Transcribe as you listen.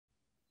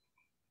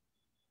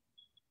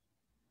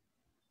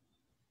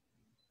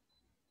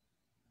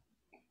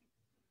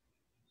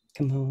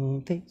Come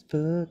on,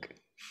 Facebook.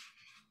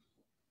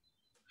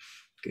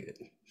 Good.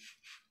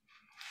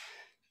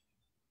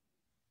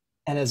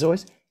 And as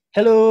always,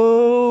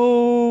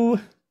 hello,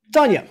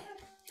 Tonya.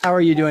 How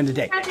are you doing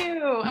today?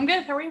 I'm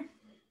good. How are you?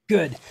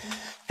 Good.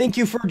 Thank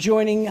you for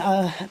joining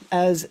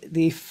as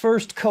the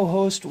first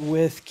co-host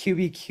with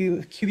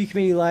QB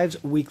Community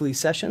Live's weekly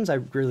sessions. I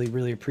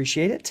really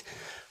appreciate it.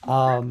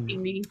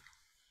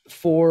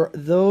 For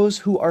those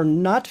who are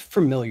not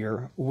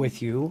familiar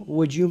with you,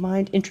 would you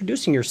mind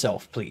introducing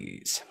yourself,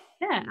 please?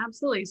 Yeah,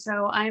 absolutely.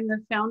 So I'm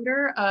the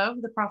founder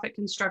of the Profit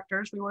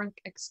Constructors. We work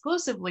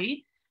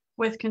exclusively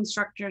with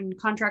construction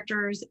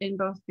contractors in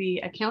both the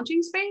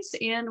accounting space,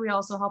 and we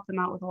also help them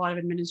out with a lot of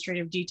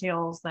administrative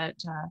details that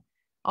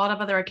a lot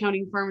of other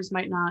accounting firms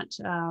might not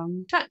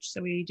touch.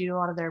 So we do a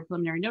lot of their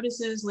preliminary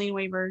notices, lien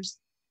waivers,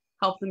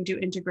 help them do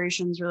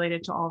integrations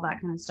related to all that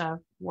kind of stuff,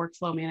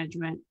 workflow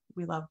management.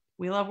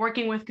 We love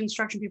working with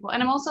construction people.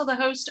 And I'm also the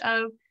host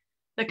of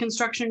the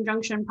Construction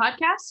Junction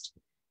podcast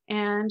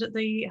and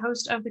the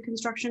host of the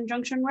Construction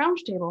Junction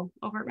Roundtable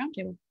over at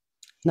Roundtable.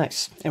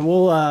 Nice. And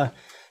we'll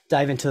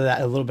dive into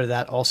that, a little bit of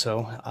that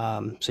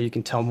also, so you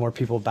can tell more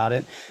people about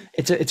it.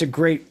 It's a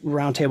great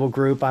roundtable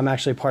group. I'm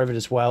actually a part of it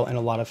as well, and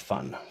a lot of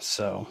fun.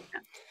 So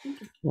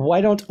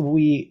why don't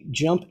we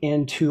jump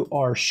into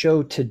our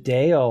show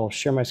today? I'll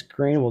share my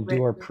screen. We'll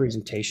do our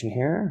presentation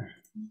here.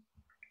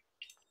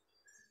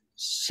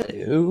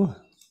 So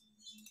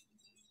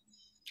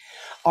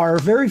our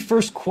very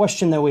first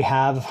question that we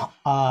have,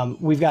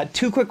 we've got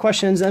two quick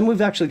questions, and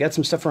we've actually got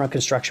some stuff around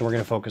construction we're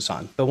going to focus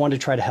on, but wanted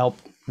to try to help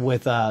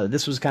with,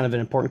 this was kind of an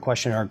important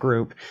question in our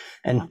group.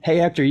 And hey,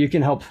 Hector, you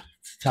can help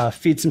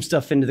feed some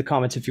stuff into the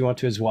comments if you want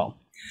to as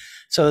well.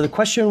 So the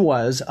question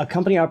was, a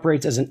company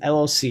operates as an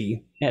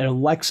LLC and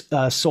elects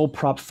sole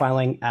prop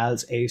filing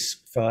as a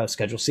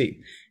Schedule C.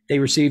 They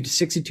received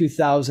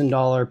 $62,000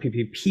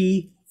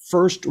 PPP,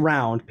 first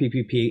round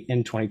PPP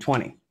in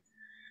 2020.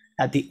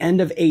 At the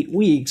end of 8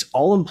 weeks,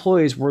 all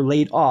employees were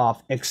laid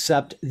off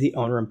except the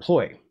owner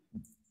employee.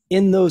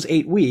 In those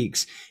 8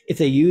 weeks, if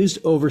they used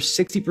over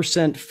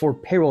 60% for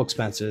payroll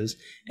expenses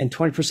and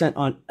 20%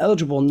 on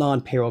eligible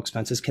non-payroll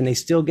expenses, can they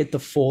still get the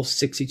full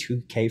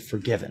 $62K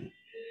forgiven?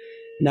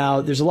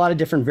 Now, there's a lot of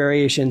different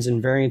variations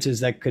and variances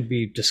that could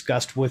be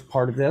discussed with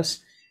part of this.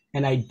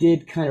 And I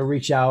did kind of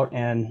reach out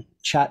and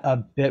chat a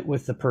bit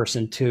with the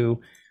person to,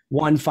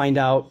 one, find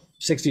out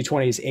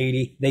 60-20 is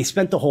 80. They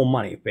spent the whole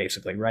money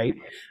basically, right?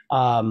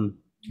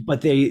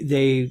 But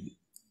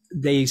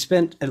they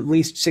spent at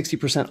least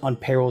 60% on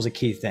payroll is a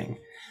key thing.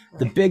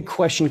 The big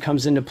question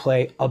comes into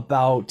play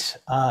about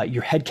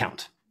your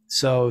headcount.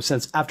 So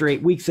since after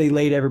 8 weeks, they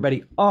laid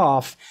everybody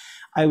off,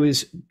 I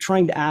was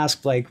trying to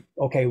ask, like,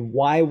 okay,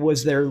 why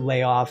was there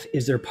layoff?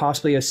 Is there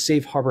possibly a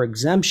safe harbor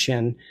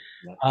exemption?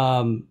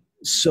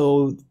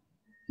 So,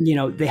 you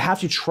know, they have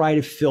to try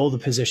to fill the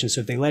position.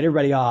 So if they let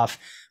everybody off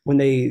when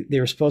they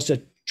were supposed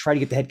to try to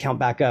get the headcount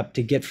back up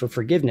to get for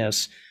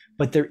forgiveness,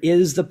 but there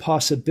is the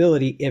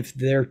possibility if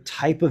their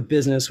type of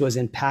business was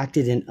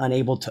impacted and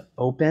unable to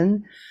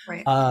open,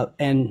 right.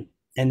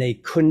 And they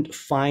couldn't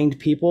find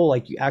people,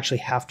 like you actually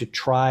have to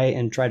try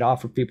to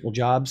offer people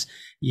jobs,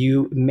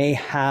 you may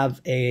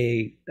have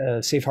a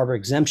safe harbor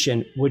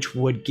exemption, which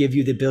would give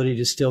you the ability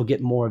to still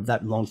get more of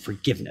that loan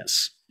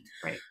forgiveness.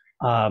 Right.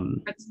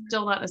 That's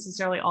still not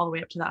necessarily all the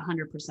way up to that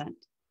 100%.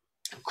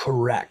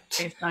 Correct.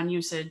 Based on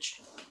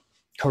usage.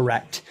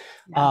 Correct.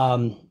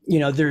 Yeah. You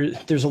know,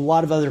 there's a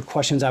lot of other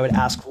questions I would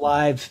ask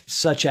live,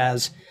 such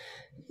as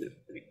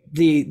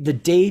the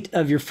date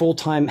of your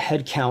full-time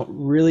headcount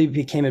really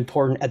became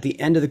important at the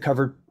end of the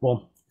cover.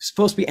 Well, it's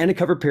supposed to be end of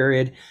cover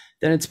period.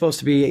 Then it's supposed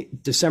to be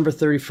December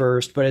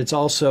 31st, but it's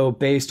also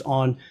based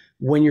on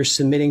when you're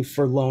submitting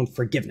for loan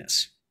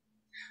forgiveness.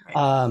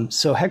 Right.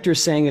 So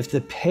Hector's saying if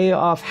the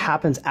payoff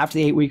happens after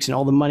the 8 weeks and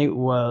all the money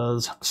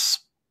was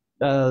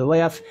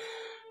layoff,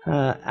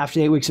 after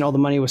the 8 weeks and all the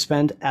money was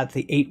spent at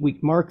the 8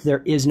 week mark,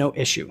 there is no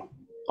issue.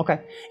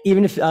 Okay.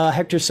 Even if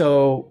Hector,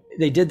 so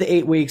they did the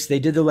 8 weeks, they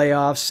did the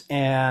layoffs,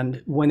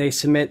 and when they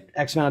submit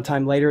X amount of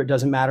time later, it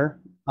doesn't matter.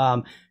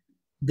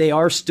 They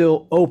are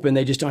still open.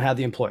 They just don't have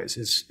the employees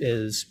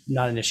is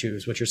not an issue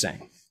is what you're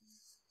saying.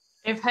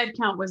 If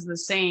headcount was the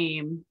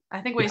same,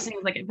 I think what he's saying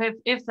is like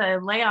if the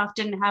layoff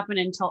didn't happen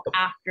until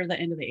after the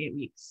end of the 8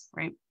 weeks,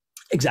 right?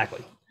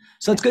 Exactly.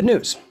 So that's good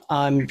news.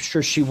 I'm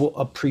sure she will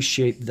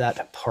appreciate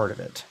that part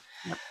of it.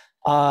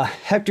 Yep.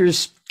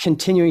 Hector's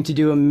continuing to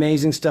do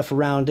amazing stuff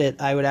around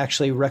it. I would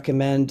actually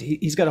recommend,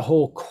 he's got a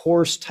whole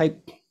course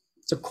type,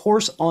 it's a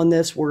course on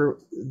this where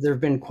there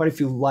have been quite a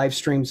few live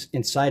streams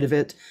inside of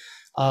it.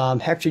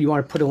 Hector, you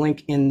want to put a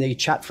link in the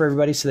chat for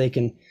everybody so they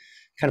can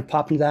kind of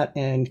pop into that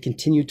and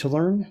continue to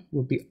learn?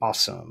 Would be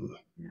awesome.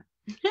 Yeah.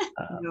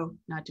 No,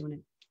 not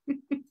doing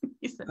it.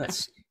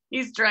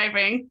 He's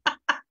driving.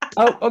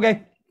 Oh,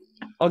 okay.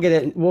 I'll get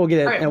it. We'll get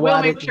it. Right, and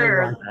we'll make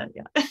sure that,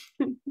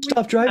 yeah.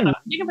 Stop driving.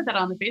 You can put that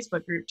on the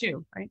Facebook group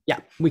too, right? Yeah,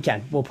 we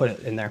can. We'll put it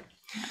in there.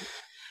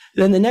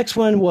 Then the next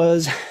one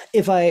was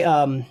if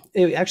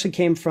it actually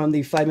came from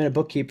the 5-Minute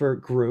Bookkeeper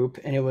group,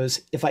 and it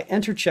was if I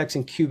enter checks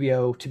in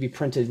QBO to be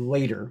printed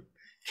later,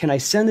 Can I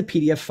send the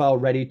PDF file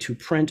ready to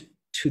print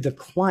to the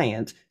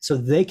client so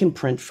they can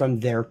print from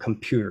their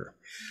computer?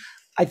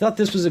 I thought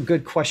this was a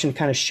good question to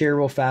kind of share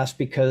real fast,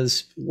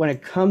 because when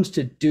it comes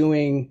to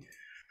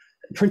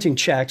printing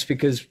checks,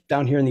 because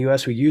down here in the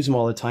US we use them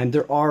all the time,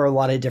 there are a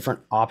lot of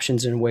different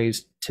options and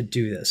ways to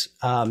do this.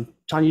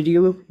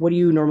 Tonya, what do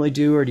you normally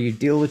do, or do you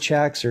deal with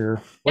checks,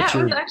 or what's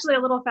I was actually a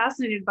little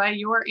fascinated by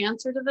your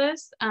answer to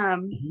this.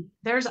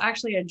 There's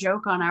actually a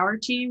joke on our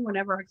team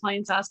whenever our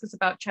clients ask us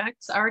about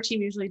checks. Our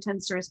team usually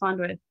tends to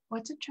respond with,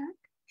 "What's a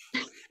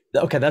check?"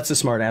 Okay, that's a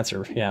smart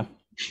answer. Yeah.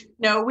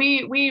 No,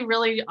 we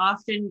really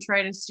often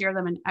try to steer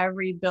them in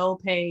every bill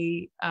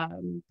pay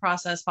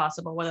process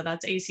possible, whether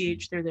that's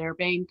ACH through their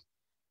bank.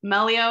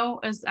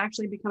 Melio is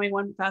actually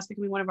fast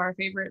becoming one of our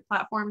favorite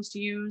platforms to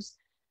use.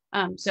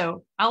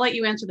 So I'll let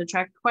you answer the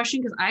check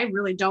question, because I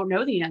really don't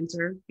know the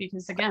answer,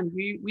 because again,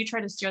 we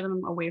try to steer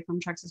them away from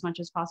checks as much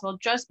as possible,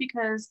 just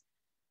because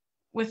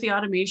with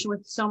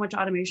so much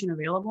automation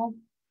available,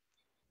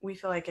 we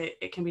feel like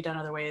it can be done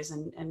other ways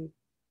and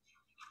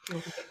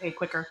people can get paid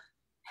quicker.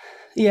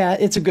 Yeah,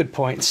 it's a good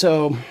point.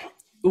 So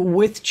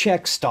with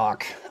check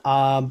stock,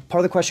 part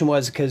of the question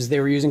was because they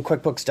were using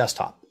QuickBooks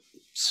Desktop.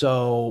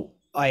 So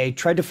I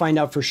tried to find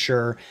out for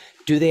sure,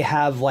 do they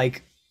have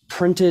like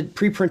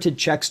pre-printed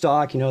check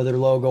stock, their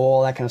logo,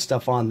 all that kind of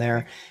stuff on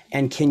there?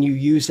 And can you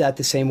use that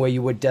the same way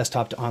you would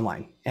desktop to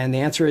online? And the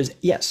answer is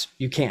yes,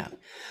 you can.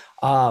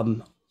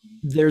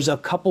 There's a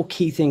couple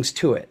key things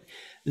to it.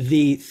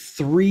 The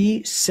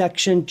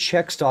 3-section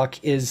check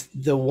stock is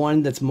the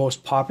one that's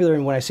most popular.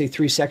 And when I say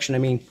 3-section, I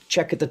mean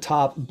check at the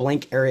top,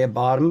 blank area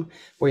bottom,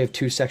 where you have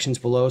 2 sections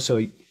below, so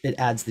it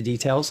adds the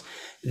details.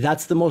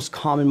 That's the most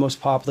common,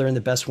 most popular, and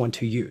the best one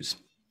to use.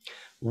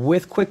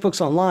 With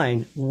QuickBooks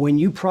Online, when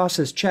you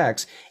process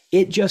checks,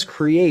 it just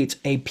creates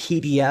a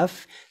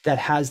PDF that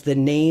has the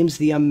names,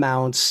 the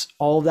amounts,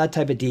 all of that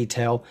type of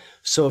detail.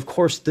 So of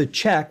course the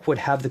check would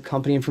have the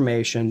company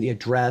information, the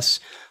address,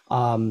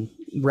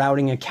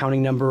 routing,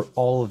 accounting number,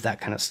 all of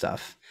that kind of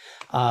stuff.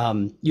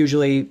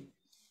 Usually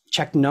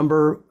check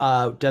number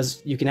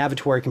you can have it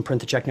to where you can print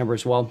the check number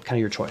as well, kind of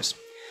your choice.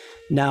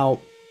 Now,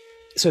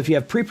 so if you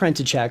have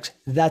pre-printed checks,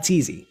 that's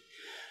easy.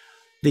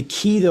 The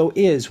key though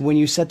is when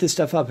you set this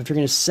stuff up, if you're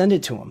going to send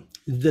it to them,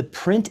 the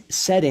print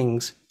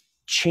settings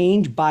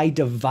change by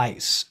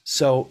device.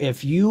 So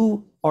if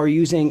you are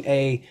using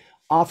a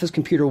office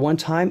computer one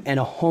time and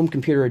a home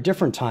computer a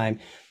different time,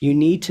 you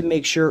need to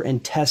make sure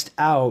and test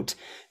out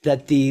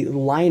that the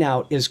line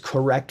out is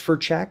correct for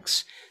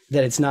checks,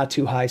 that it's not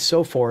too high,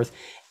 so forth.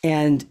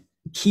 And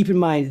keep in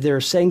mind, there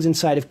are settings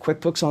inside of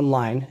QuickBooks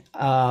Online,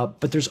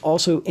 but there's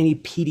also any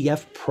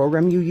PDF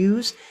program you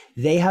use,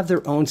 they have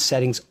their own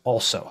settings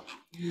also.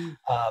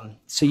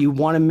 So you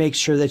want to make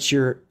sure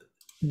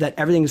that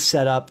everything's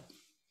set up,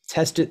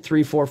 test it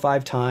 3, 4,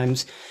 5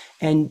 times,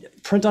 and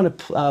print on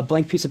a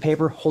blank piece of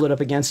paper, hold it up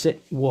against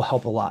it, will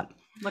help a lot.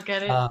 Look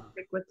at it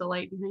with the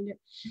light behind it.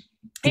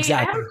 Hey,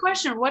 exactly. I have a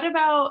question. What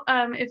about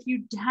if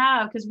you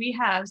have, because we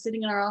have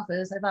sitting in our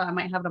office, I thought I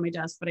might have it on my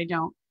desk, but I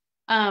don't.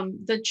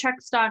 The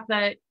check stock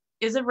that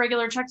is a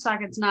regular check stock,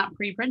 it's not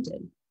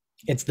pre-printed.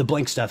 It's the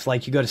blank stuff,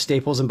 like you go to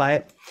Staples and buy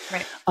it.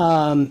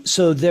 Right.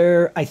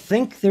 So I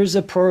think there's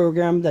a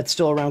program that's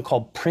still around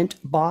called Print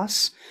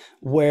Boss,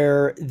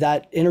 where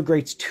that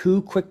integrates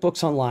to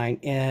QuickBooks Online,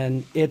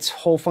 and its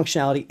whole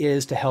functionality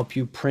is to help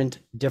you print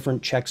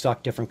different check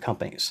stock, different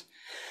companies.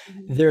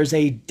 Mm-hmm. There's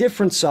a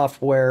different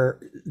software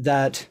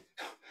that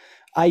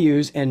I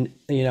use, and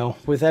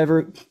with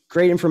ever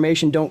great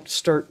information, don't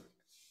start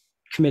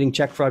committing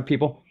check fraud,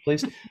 people,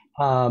 please.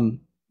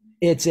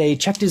 It's a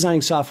check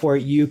designing software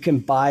you can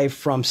buy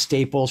from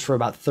Staples for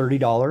about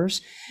 $30.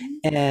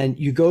 And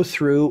you go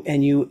through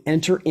and you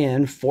enter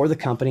in for the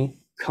company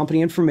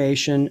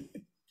information,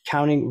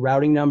 counting,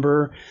 routing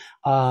number,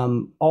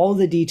 all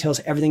the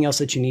details, everything else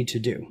that you need to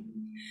do.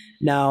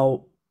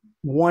 Now,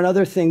 one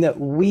other thing that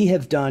we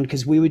have done,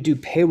 because we would do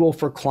payroll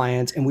for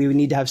clients and we would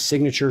need to have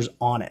signatures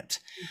on it.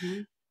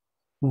 Mm-hmm.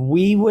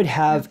 We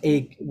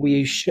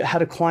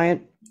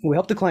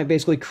helped the client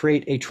basically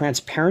create a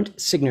transparent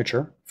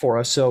signature for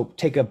us. So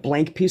take a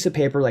blank piece of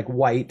paper, like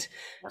white,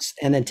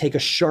 and then take a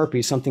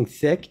Sharpie, something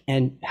thick,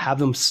 and have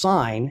them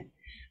sign.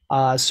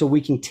 So we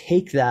can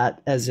take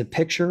that as a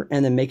picture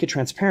and then make it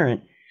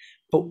transparent.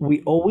 But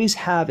we always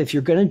have, if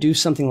you're going to do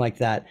something like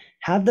that,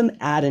 have them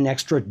add an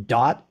extra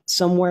dot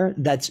somewhere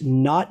that's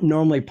not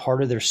normally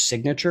part of their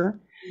signature.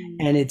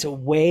 And it's a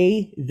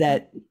way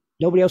that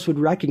nobody else would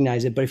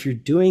recognize it. But if you're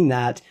doing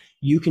that,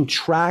 you can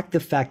track the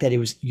fact that it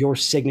was your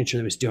signature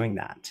that was doing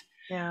that.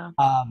 Yeah.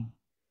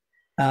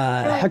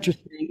 Hector's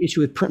saying, issue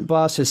with Print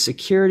Boss is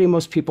security.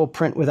 Most people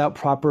print without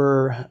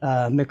proper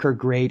MICR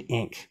grade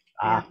ink.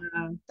 Yeah,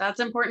 that's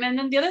important. And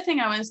then the other thing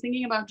I was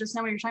thinking about just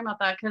now when you're talking about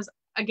that, because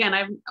again,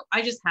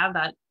 I just have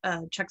that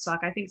check stock.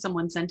 I think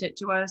someone sent it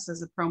to us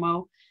as a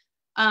promo.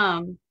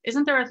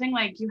 Isn't there a thing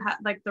like you have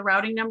like the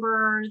routing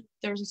number,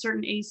 there's a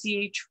certain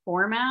ACH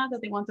format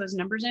that they want those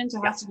numbers in,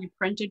 so it has to be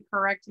printed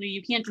correctly.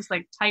 You can't just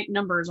like type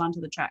numbers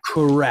onto the check.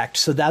 Correct.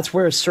 So that's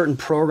where a certain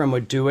program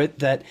would do it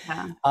that,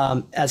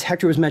 as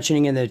Hector was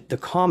mentioning in the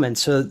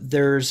comments, so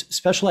there's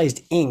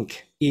specialized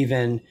ink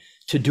even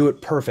to do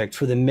it perfect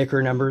for the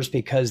MICR numbers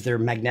because they're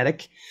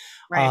magnetic.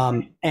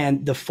 Right.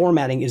 And the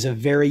formatting is a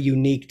very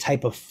unique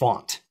type of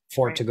font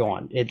for it to go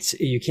on.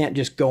 You can't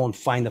just go and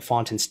find the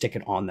font and stick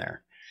it on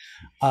there.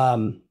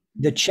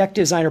 The Check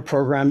Designer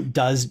program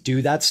does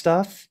do that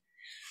stuff.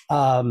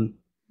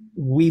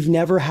 We've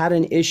never had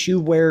an issue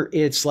where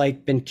it's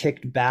like been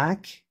kicked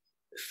back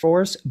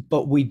for us,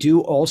 but we do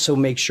also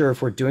make sure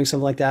if we're doing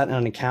something like that on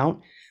an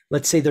account,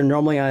 let's say they're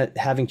normally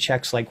having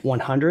checks like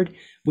 100,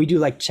 we do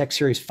like check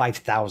series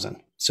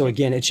 5,000. So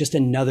again, it's just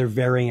another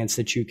variance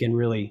that you can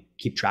really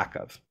keep track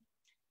of.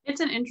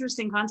 It's an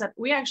interesting concept.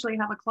 We actually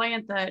have a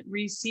client that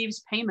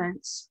receives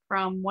payments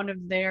from one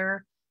of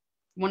their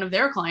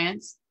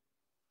clients.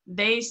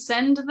 They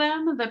send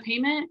them the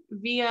payment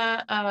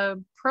via a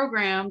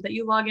program that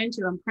you log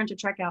into and print a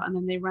check out, and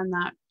then they run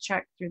that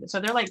check through. So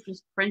they're like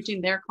just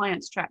printing their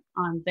client's check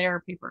on their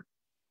paper.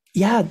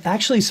 Yeah,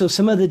 actually, so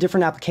some of the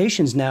different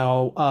applications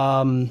now,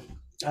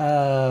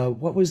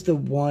 what was the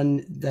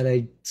one that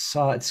I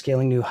saw at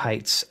Scaling New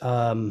Heights?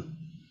 Oh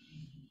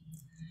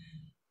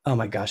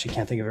my gosh, I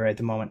can't think of it right at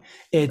the moment.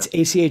 It's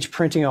ACH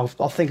printing. I'll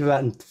think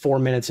about it in 4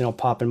 minutes and it'll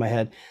pop in my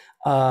head.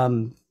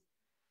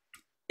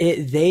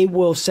 They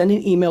will send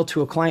an email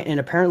to a client, and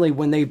apparently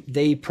when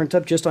they print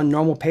up just on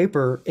normal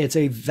paper, it's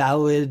a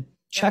valid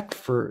check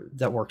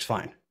that works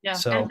fine. Yeah,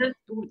 so and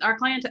our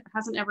client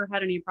hasn't ever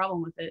had any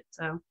problem with it.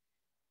 So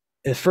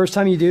the first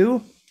time you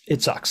do,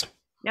 it sucks.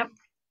 Yep.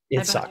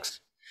 It sucks.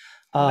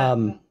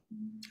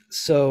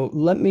 So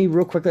let me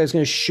real quickly, I was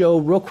going to show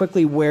real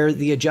quickly where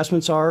the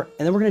adjustments are,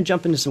 and then we're going to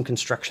jump into some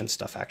construction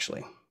stuff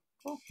actually.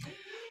 Cool.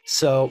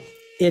 So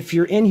if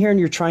you're in here and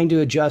you're trying to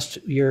adjust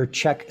your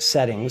check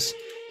settings,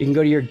 you can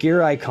go to your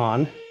gear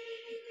icon,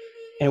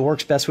 and it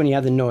works best when you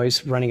have the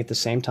noise running at the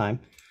same time.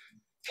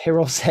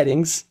 Payroll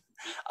settings.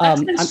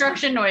 That's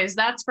construction noise.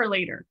 That's for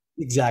later.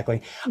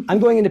 Exactly. I'm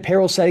going into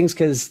payroll settings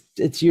because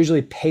it's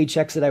usually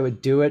paychecks that I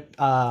would do it.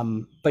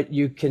 But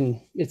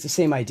it's the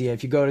same idea.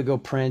 If you go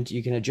print,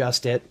 you can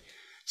adjust it.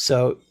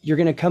 So you're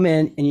going to come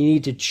in and you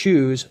need to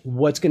choose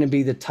what's going to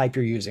be the type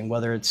you're using,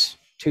 whether it's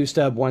 2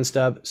 stub, 1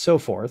 stub, so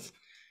forth.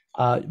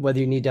 Whether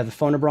you need to have the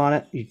phone number on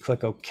it, you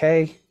click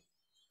OK.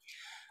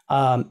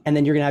 And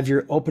then you're going to have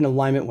your open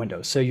alignment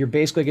window. So you're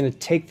basically going to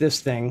take this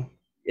thing.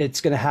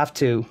 It's going to have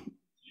to,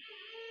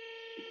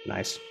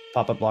 nice,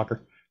 pop-up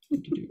blocker.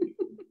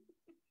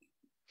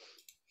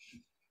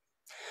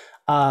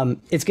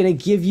 It's going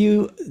to give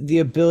you the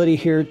ability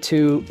here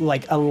to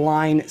like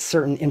align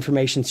certain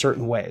information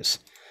certain ways.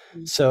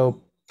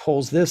 So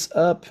pulls this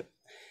up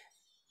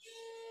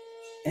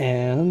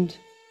and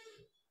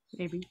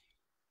maybe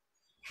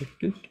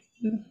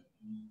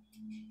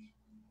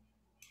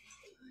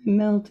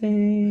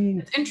melting.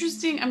 It's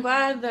interesting. I'm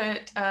glad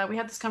that we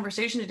had this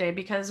conversation today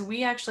because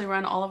we actually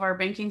run all of our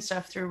banking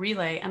stuff through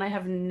Relay, and I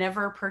have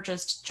never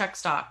purchased check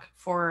stock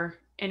for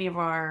any of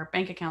our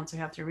bank accounts we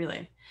have through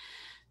Relay.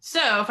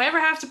 So if I ever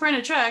have to print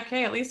a check,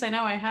 hey, at least I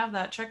know I have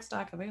that check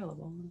stock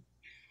available.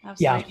 I have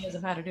some ideas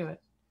of how to do it.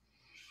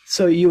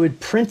 So you would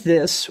print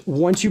this.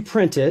 Once you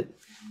print it,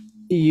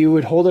 you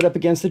would hold it up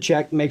against the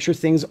check, make sure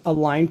things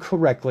align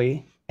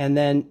correctly, and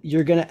then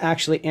you're going to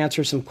actually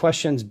answer some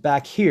questions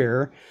back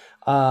here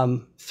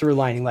through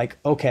aligning. Like,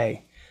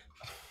 okay,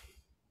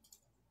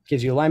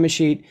 gives you a alignment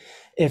sheet.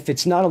 If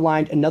it's not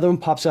aligned, another one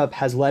pops up,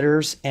 has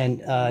letters and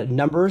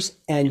numbers,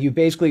 and you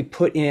basically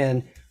put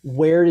in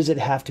where does it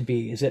have to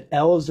be? Is it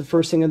L is the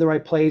first thing in the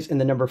right place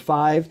and the number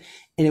 5,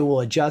 and it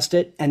will adjust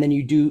it. And then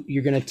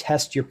you're going to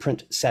test your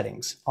print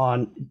settings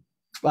on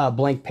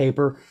blank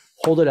paper,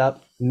 hold it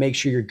up, make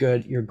sure you're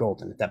good, you're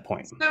golden at that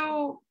point.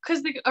 So,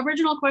 because the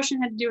original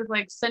question had to do with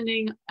like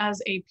sending as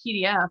a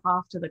PDF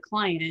off to the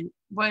client,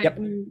 but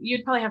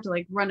you'd probably have to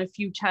like run a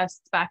few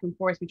tests back and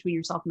forth between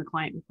yourself and the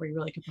client before you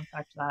really could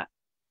perfect that.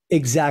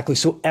 Exactly.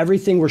 So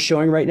everything we're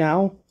showing right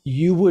now,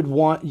 you would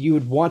want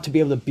to be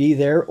able to be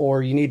there,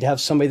 or you need to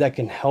have somebody that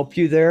can help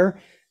you there,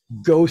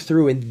 go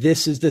through, and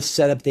this is the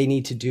setup they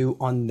need to do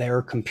on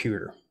their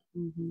computer.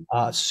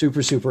 Mm-hmm.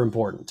 Super, super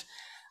important.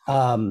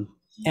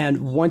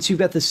 And once you've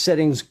got the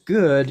settings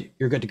good,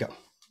 you're good to go.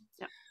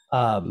 Yep.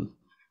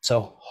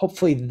 So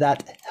hopefully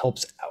that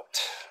helps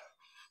out.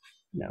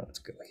 Now let's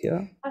go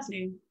here.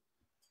 Fascinating.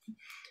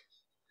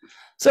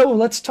 So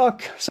let's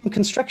talk some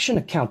construction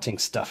accounting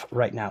stuff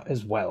right now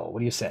as well. What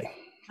do you say?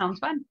 Sounds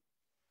fun.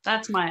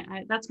 That's my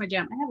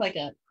jam. I have like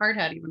a hard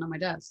hat even on my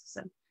desk.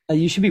 So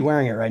you should be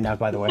wearing it right now,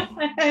 by the way.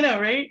 I know,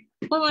 right?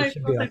 What was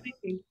I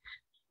thinking?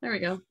 There we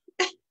go.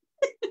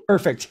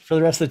 Perfect for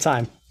the rest of the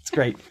time. It's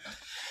great.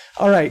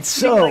 All right,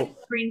 so like a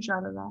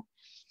screenshot of that.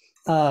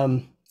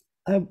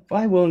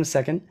 I will in a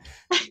second.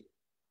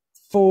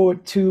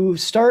 To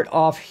start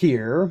off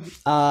here,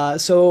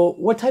 so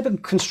what type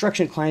of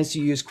construction clients do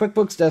you use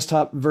QuickBooks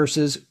Desktop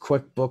versus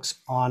QuickBooks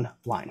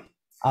Online?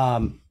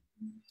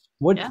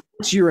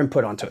 What's your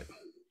input onto it?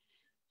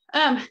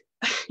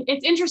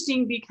 It's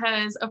interesting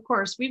because, of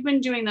course, we've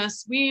been doing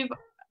this. We've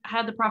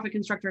had the Profit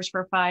Constructors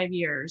for 5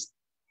 years.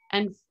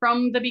 And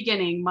from the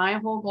beginning, my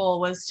whole goal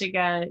was to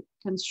get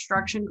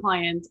construction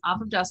clients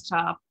off of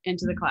desktop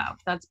into the cloud.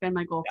 That's been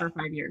my goal for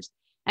 5 years.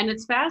 And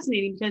it's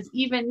fascinating because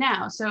even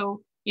now,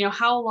 so,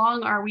 how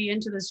long are we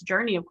into this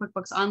journey of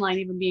QuickBooks Online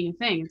even being a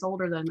thing? It's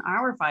older than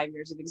our 5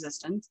 years of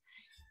existence.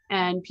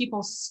 And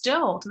people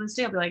still, to this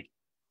day, will be like,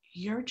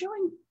 you're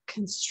doing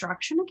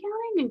construction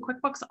accounting in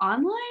QuickBooks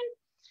Online?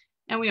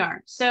 And we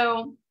are.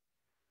 So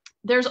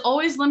there's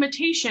always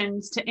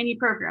limitations to any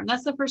program.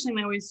 That's the first thing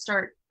I always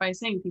start by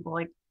saying to people,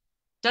 like,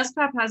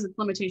 desktop has its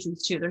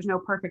limitations too. There's no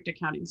perfect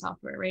accounting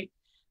software, right?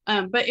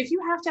 But if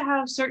you have to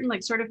have certain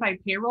like certified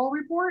payroll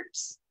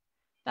reports,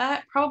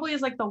 that probably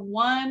is like the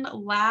one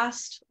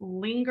last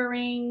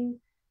lingering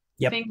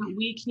thing that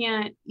we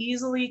can't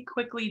easily,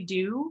 quickly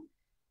do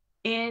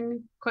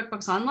in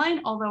QuickBooks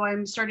Online, although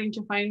I'm starting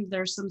to find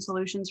there's some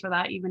solutions for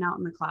that even out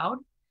in the cloud.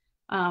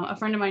 A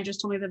friend of mine just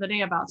told me the other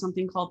day about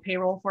something called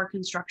Payroll for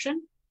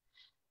Construction.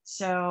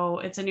 So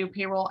it's a new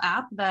payroll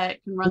app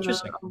that can run a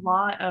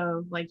lot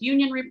of like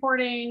union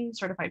reporting,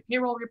 certified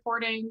payroll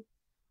reporting.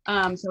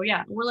 So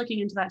yeah, we're looking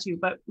into that too.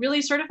 But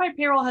really, certified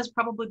payroll has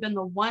probably been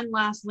the one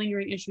last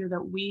lingering issue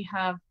that we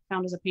have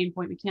found as a pain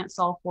point we can't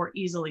solve for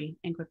easily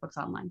in QuickBooks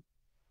Online.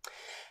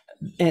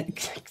 And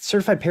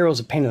certified payroll is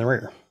a pain in the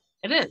rear.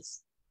 It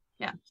is.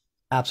 Yeah.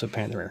 Absolute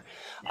pain in the rear.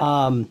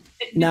 Yeah.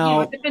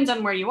 Now, it depends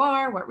on where you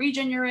are, what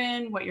region you're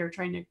in, what you're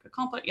trying to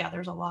accomplish. Yeah,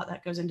 there's a lot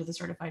that goes into the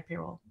certified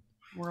payroll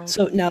world.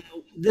 So now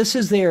this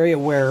is the area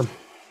where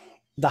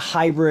the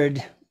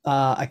hybrid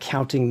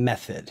accounting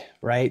method,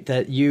 right?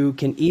 That you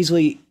can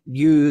easily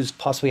use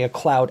possibly a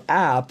cloud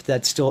app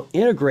that still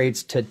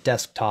integrates to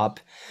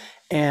desktop.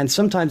 And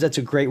sometimes that's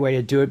a great way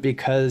to do it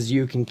because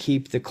you can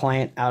keep the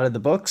client out of the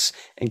books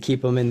and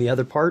keep them in the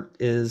other part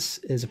is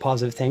a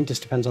positive thing.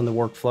 Just depends on the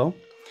workflow.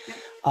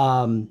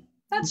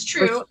 That's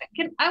true.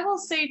 I will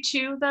say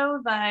too, though,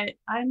 that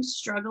I'm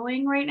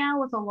struggling right now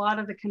with a lot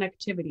of the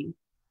connectivity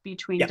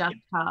between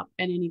desktop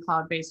and any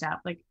cloud-based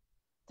app. Like,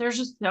 there's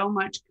just so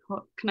much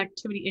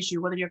connectivity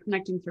issue, whether you're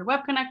connecting through Web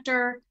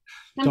Connector.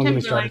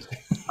 Sometimes you're like,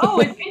 oh,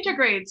 it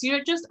integrates.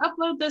 You just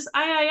upload this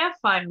IIF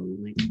file.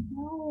 I'm like,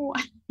 oh,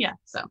 yeah.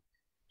 So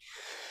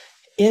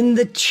in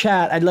the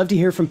chat, I'd love to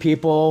hear from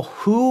people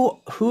who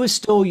is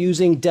still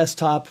using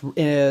desktop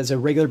as a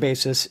regular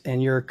basis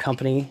in your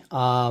company.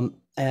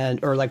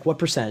 Or like what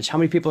percentage? How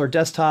many people are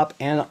desktop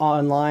and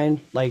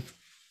online? Like,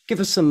 give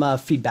us some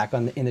feedback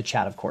in the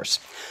chat, of course.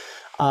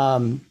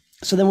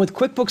 So then with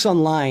QuickBooks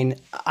Online,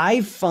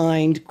 I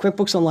find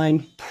QuickBooks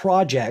Online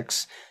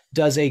Projects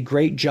does a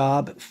great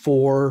job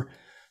for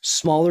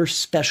smaller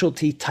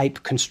specialty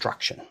type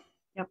construction.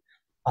 Yep.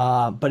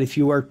 But if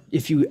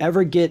you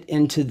ever get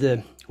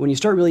into when you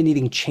start really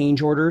needing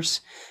change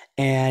orders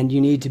and you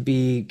need to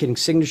be getting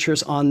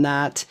signatures on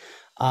that,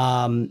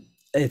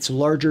 it's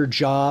larger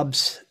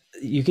jobs.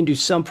 You can do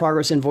some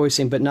progress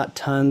invoicing, but not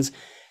tons.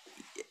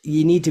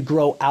 You need to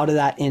grow out of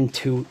that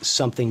into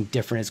something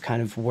different. It's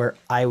kind of where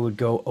I would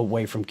go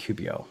away from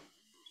QBO.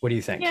 What do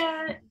you think?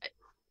 Yeah,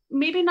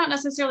 maybe not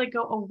necessarily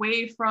go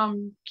away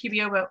from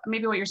QBO, but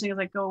maybe what you're saying is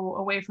like go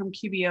away from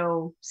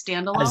QBO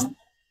standalone.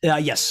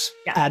 Yes,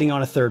 adding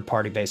on a third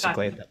party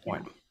basically at that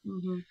point. Yeah.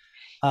 Mm-hmm.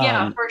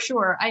 Yeah, for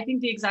sure. I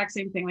think the exact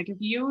same thing. Like if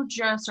you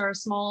just are a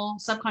small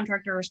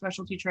subcontractor or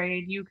specialty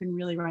trade, you can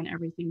really run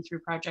everything through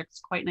projects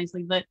quite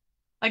nicely. But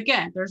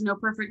again, there's no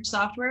perfect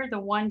software. The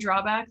one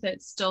drawback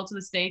that still to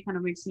this day kind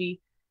of makes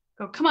me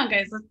go, come on,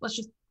 guys, let's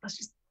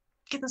just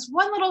get this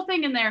one little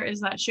thing in there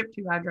is that ship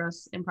to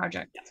address in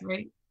projects,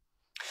 right?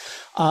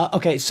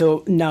 Okay,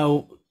 so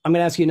now I'm going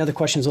to ask you another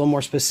question that's a little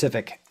more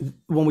specific.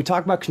 When we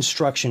talk about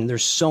construction,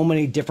 there's so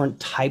many different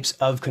types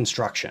of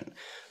construction.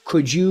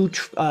 Could you,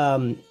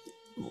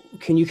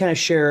 can you kind of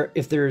share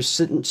if there's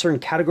certain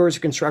categories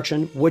of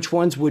construction, which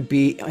ones would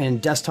be in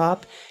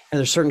desktop, and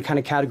there's certain kind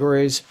of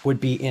categories would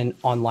be in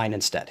online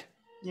instead?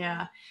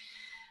 Yeah.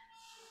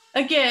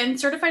 Again,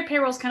 certified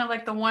payroll is kind of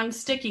like the one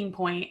sticking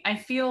point. I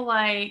feel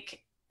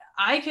like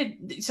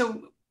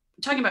so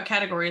talking about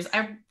categories,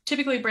 I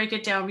typically break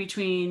it down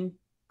between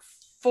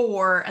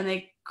 4 and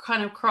they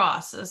kind of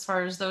cross as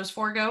far as those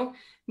 4 go,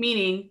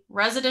 meaning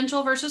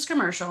residential versus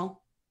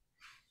commercial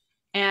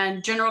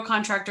and general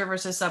contractor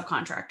versus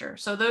subcontractor.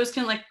 So those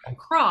can like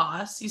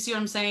cross, you see what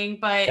I'm saying?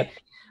 But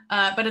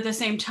at the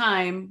same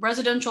time,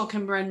 residential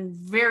can run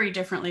very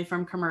differently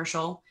from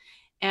commercial,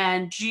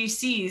 and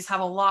GCs have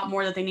a lot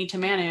more that they need to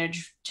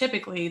manage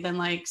typically than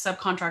like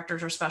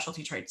subcontractors or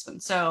specialty tradesmen.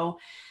 So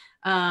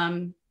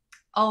a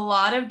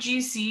lot of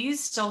GCs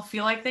still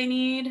feel like they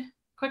need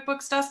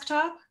QuickBooks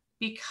Desktop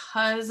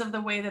because of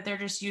the way that they're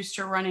just used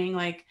to running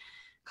like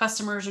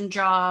customers and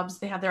jobs.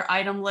 They have their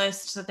item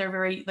lists that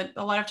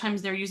a lot of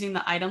times they're using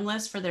the item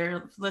list for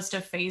their list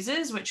of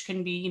phases, which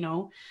can be,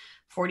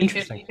 40,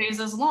 50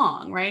 phases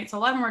long, right? So a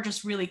lot of them are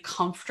just really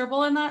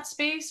comfortable in that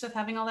space with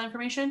having all that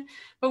information,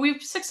 but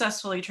we've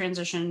successfully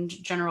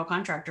transitioned general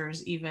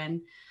contractors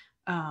even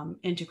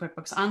into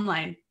QuickBooks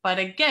Online. But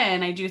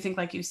again, I do think,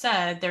 like you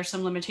said, there's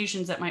some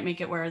limitations that might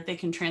make it where they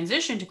can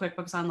transition to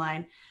QuickBooks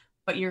Online,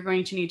 but you're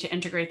going to need to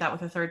integrate that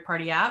with a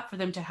third-party app for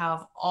them to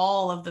have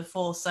all of the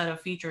full set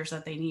of features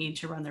that they need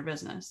to run their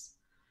business.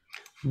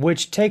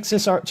 Which takes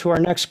us to our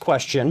next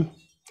question.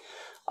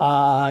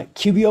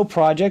 QBO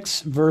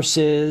projects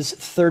versus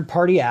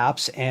third-party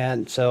apps.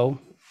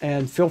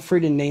 And feel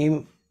free to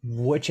name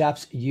which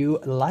apps you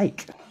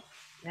like.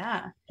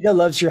 Yeah. Tina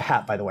loves your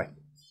hat, by the way.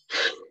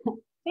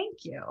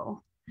 Thank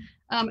you.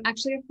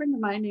 Actually, a friend of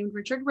mine named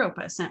Richard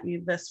Ropa sent me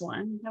this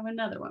one. I have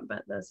another one,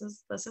 but this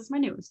is my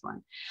newest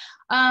one.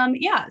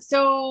 Yeah,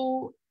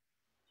 so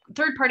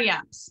third-party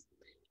apps.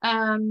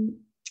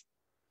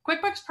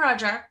 QuickBooks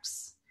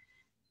projects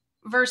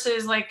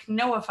versus like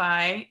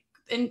Knowify.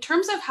 In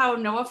terms of how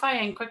Knowify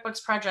and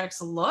QuickBooks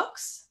projects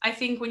looks, I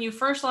think when you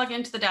first log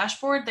into the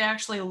dashboard, they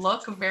actually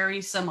look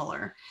very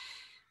similar.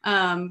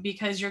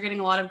 Because you're getting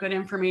a lot of good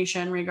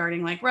information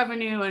regarding like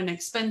revenue and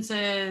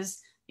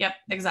expenses. Yep,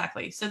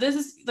 exactly. So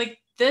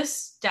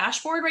this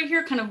dashboard right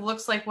here kind of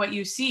looks like what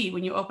you see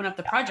when you open up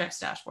the projects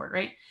dashboard,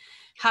 right?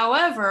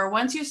 However,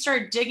 once you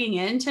start digging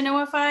into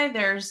Knowify,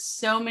 there's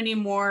so many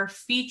more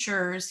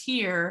features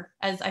here,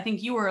 as I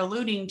think you were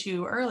alluding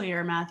to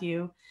earlier,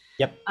 Matthew.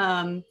 Yep.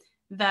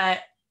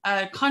 That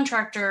a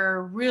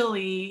contractor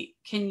really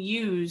can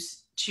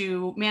use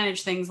to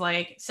manage things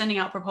like sending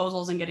out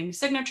proposals and getting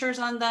signatures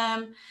on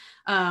them,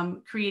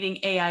 creating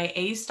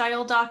AIA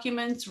style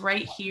documents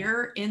right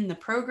here in the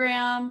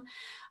program,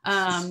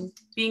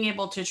 being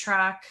able to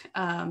track,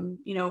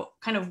 kind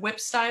of whip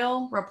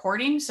style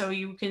reporting. So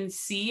you can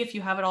see, if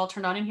you have it all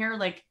turned on in here,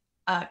 like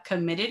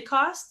committed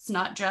costs,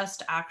 not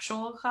just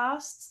actual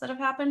costs that have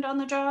happened on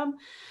the job.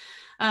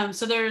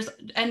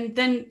 And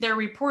then they're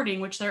reporting,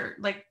 which they're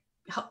like,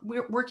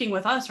 we're working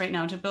with us right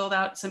now to build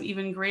out some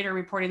even greater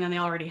reporting than they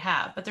already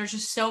have, but there's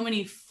just so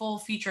many full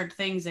featured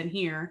things in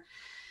here.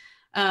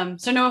 So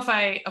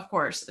Knowify, of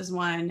course, is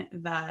one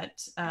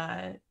that,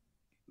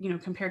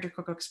 compared to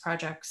QuickBooks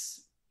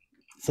projects,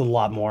 it's a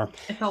lot more.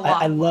 It's a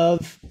lot. I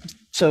love,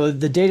 so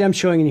the data I'm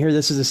showing in here,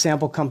 this is a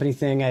sample company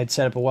thing I had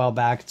set up a while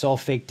back. It's all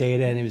fake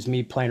data and it was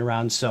me playing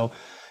around. So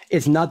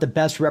it's not the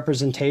best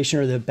representation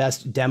or the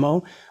best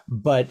demo,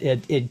 but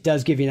it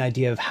does give you an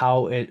idea of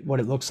what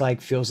it looks like,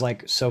 feels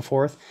like, so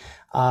forth.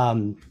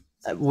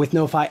 With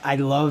Knowify, I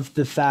love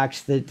the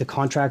fact that the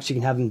contracts, you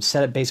can have them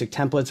set up basic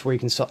templates where you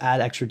can still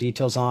add extra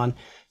details on.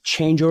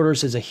 Change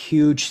orders is a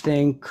huge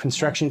thing.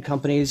 Construction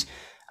companies,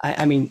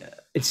 I mean,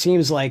 it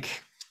seems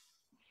like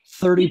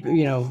 30,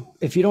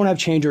 if you don't have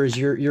change orders,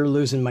 you're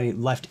losing money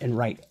left and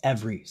right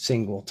every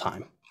single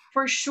time.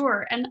 For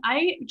sure. And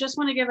I just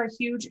want to give a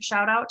huge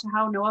shout out to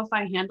how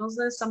Knowify handles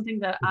this, something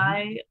that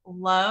I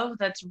love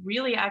that's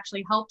really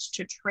actually helped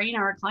to train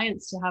our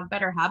clients to have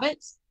better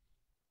habits.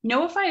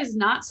 Knowify is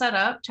not set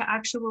up to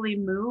actually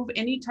move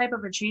any type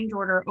of a change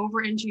order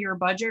over into your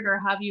budget or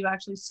have you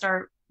actually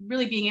start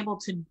really being able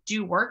to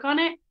do work on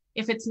it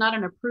if it's not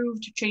an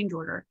approved change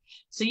order.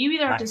 So you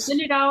either have to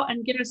send it out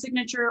and get a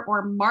signature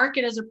or mark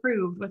it as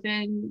approved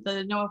within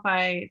the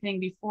Knowify thing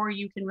before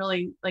you can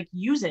really like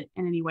use it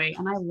in any way.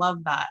 And I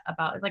love that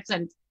about it. Like I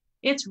said,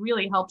 it's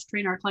really helped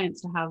train our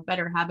clients to have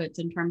better habits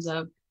in terms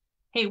of,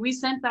 hey, we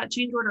sent that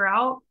change order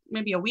out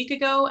maybe a week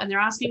ago and they're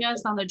asking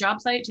us on the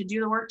job site to do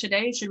the work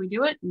today. Should we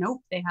do it?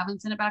 Nope, they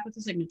haven't sent it back with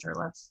the signature.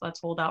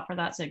 Let's hold out for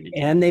that signature.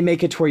 And they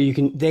make it to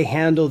where they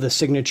handle the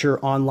signature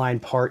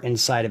online part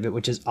inside of it,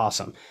 which is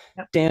awesome.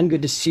 Yep. Dan,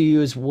 good to see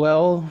you as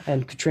well.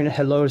 And Katrina,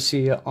 hello to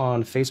see you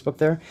on Facebook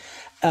there.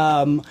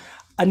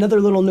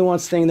 Another little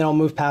nuanced thing that I'll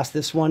move past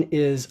this one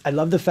is I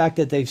love the fact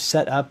that they've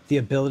set up the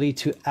ability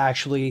to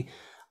actually,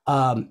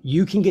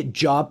 you can get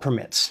job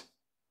permits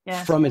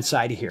from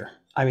inside of here.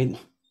 I mean,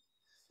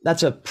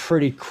 that's a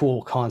pretty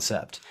cool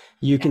concept.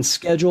 You can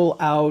schedule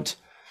out,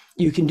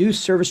 you can do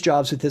service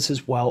jobs with this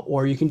as well,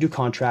 or you can do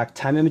contract,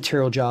 time and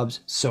material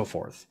jobs, so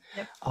forth.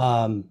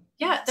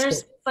 Yep.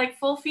 There's like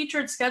full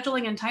featured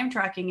scheduling and time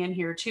tracking in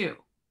here too.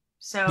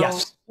 So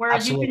whereas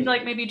absolutely. You can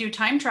like maybe do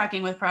time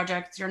tracking with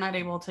projects, you're not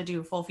able to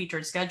do full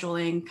featured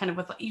scheduling kind of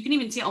with, you can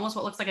even see almost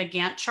what looks like a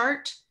Gantt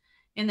chart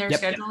in their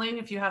scheduling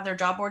if you have their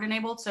job board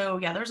enabled. So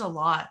yeah, there's a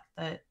lot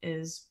that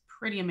is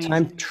pretty amazing.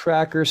 Time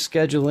tracker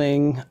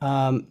scheduling,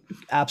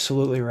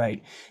 absolutely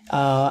right.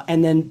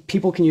 And then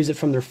people can use it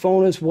from their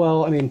phone as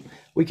well. I mean,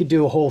 we could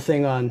do a whole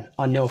thing on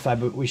Knowify,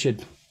 but we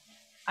should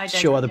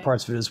show other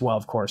parts of it as well,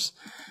 of course.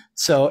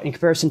 So in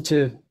comparison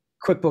to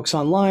QuickBooks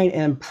Online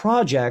and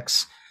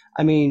projects,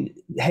 I mean,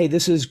 hey,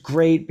 this is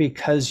great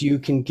because you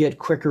can get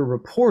quicker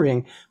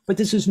reporting, but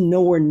this is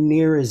nowhere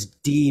near as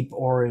deep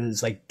or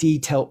as like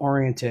detail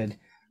oriented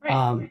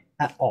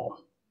at all.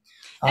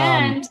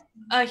 And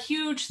a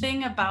huge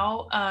thing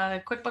about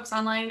QuickBooks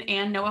Online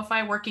and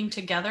Knowify working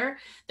together,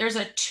 there's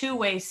a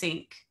two-way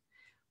sync,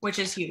 which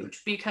is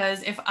huge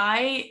because if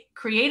I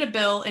create a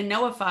bill in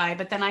Knowify,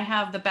 but then I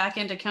have the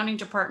back-end accounting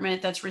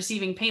department that's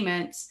receiving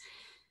payments,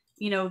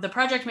 the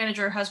project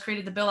manager has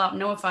created the bill out in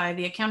Knowify,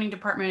 the accounting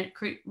department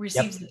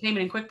receives the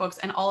payment in QuickBooks,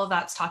 and all of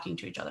that's talking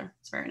to each other.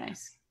 It's very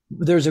nice.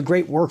 there's a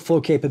great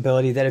workflow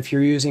capability that if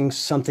you're using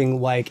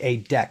something like a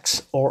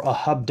Dex or a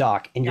Hub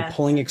Doc and you're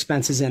pulling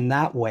expenses in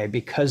that way,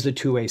 because the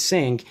two-way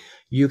sync,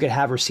 you could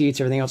have receipts,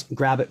 everything else,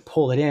 grab it,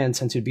 pull it in,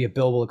 since it'd be a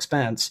billable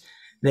expense.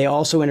 They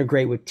also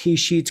integrate with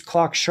T-Sheets,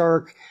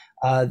 ClockShark.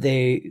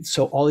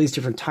 So all these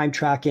different time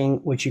tracking,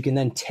 which you can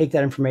then take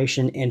that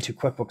information into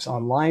QuickBooks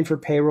Online for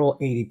payroll,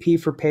 ADP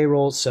for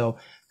payroll. So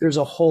there's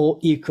a whole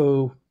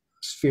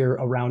ecosphere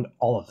around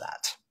all of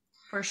that.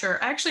 For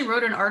sure. I actually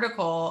wrote an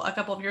article a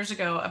couple of years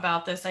ago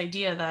about this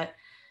idea that,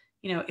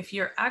 if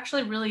you're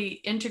actually really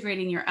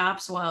integrating your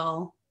apps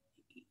well,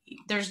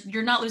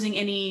 you're not losing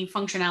any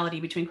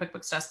functionality between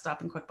QuickBooks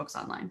Desktop and QuickBooks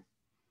Online.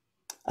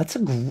 That's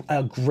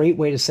a great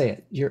way to say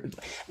it.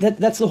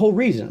 That's the whole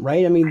reason,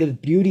 right? I mean, the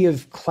beauty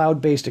of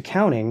cloud-based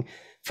accounting,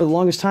 for the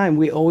longest time,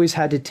 we always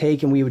had to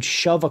take and we would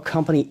shove a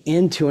company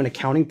into an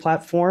accounting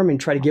platform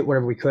and try to get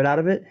whatever we could out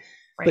of it.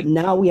 Right. But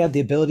now we have the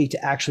ability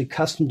to actually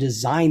custom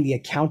design the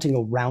accounting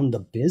around the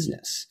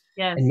business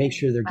and make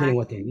sure they're getting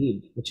what they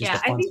need, which is the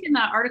fun. I think in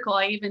that article,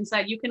 I even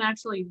said you can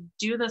actually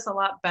do this a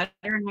lot better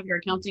and have your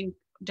accounting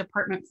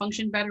department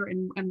function better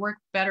and work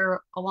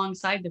better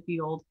alongside the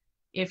field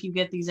if you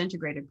get these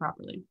integrated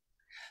properly.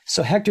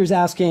 So Hector's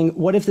asking,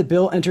 what if the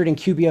bill entered in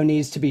QBO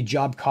needs to be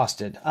job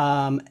costed?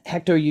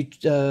 Hector,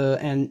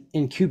 and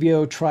in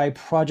QBO, try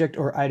project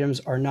or items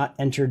are not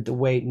entered the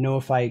way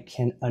Knowify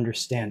can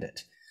understand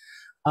it.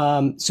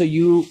 So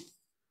you,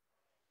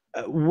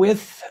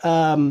 with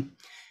the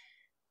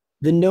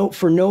note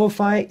for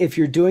Knowify, if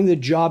you're doing the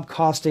job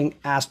costing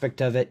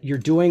aspect of it, you're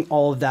doing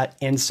all of that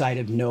inside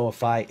of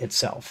Knowify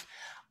itself.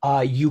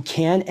 You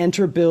can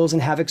enter bills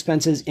and have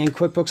expenses in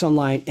QuickBooks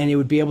Online, and it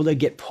would be able to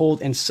get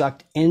pulled and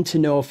sucked into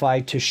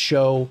Knowify to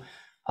show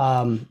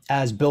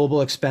as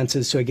billable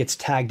expenses. So it gets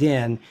tagged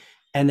in,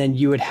 and then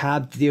you would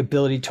have the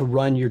ability to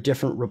run your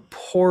different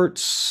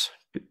reports.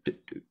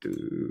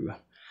 Where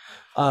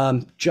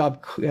am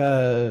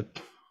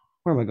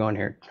I going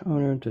here?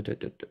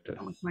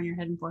 Which one you're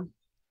heading for?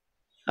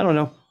 I don't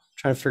know. I'm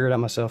trying to figure it out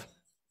myself.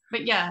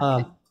 But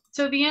yeah.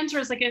 So the answer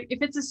is, like,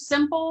 if it's a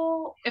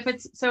simple,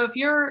 if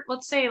you're,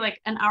 let's say, like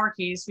in our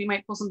case, we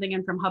might pull something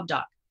in from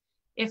HubDoc.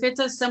 If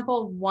it's a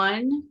simple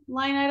one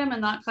line item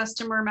and that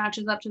customer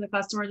matches up to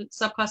the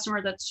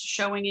sub-customer that's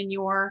showing in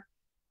your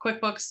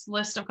QuickBooks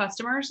list of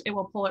customers, it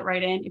will pull it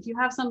right in. If you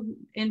have some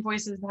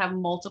invoices that have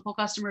multiple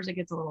customers, it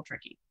gets a little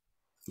tricky.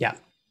 Yeah.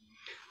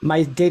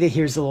 My data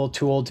here is a little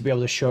too old to be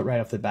able to show it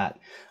right off the bat.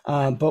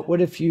 But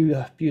what if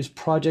you use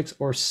projects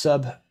or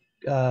sub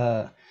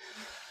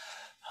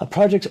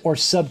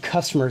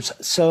customers?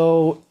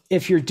 So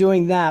if you're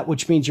doing that,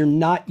 which means you're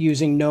not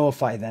using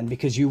Knowify then,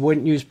 because you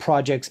wouldn't use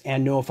projects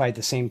and Knowify at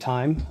the same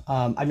time.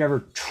 I've never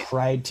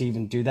tried to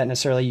even do that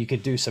necessarily. You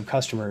could do sub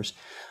customers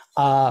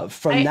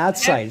from that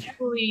side.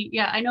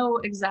 I know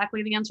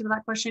exactly the answer to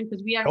that question,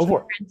 because we actually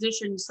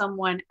transitioned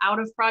someone out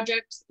of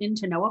projects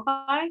into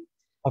Knowify.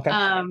 Okay.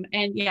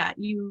 And yeah,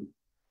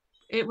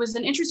 it was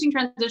an interesting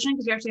transition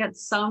because we actually had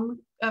some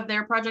of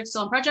their projects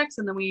still in projects,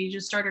 and then we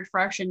just started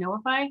fresh in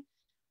Knowify.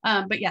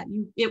 But yeah,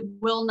 it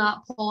will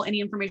not pull any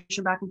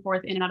information back and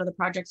forth in and out of the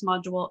projects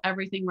module.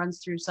 Everything runs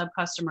through sub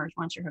customers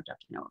once you're hooked up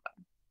to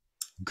Knowify.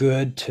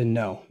 Good to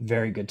know.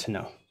 Very good to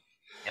know.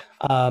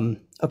 Yep.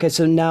 Okay,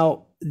 so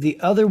now the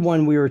other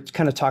one we were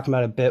kind of talking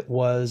about a bit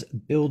was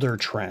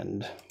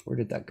Buildertrend. Where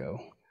did that go?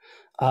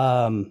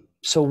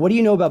 So what do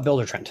you know about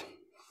Buildertrend?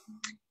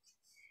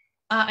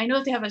 I know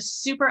that they have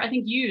I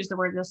think you used the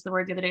word the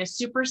other day, a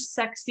super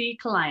sexy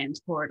client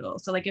portal.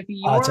 So like if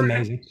you're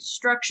a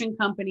construction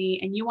company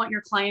and you want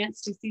your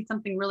clients to see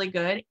something really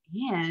good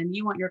and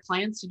you want your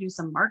clients to do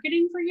some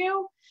marketing for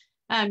you,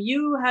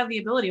 you have the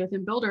ability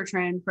within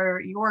Buildertrend for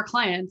your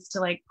clients to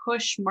like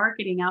push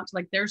marketing out to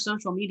like their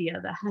social media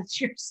that has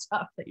your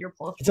stuff that you're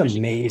pulling. It's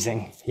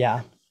amazing.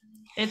 Yeah.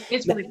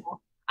 It's really cool.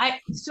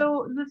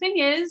 So the thing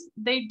is,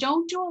 they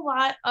don't do a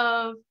lot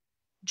of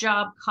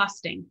job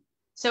costing.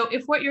 So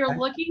if what you're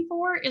looking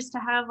for is to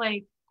have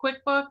like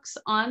QuickBooks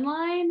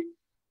Online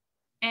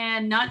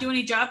and not do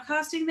any job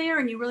costing there,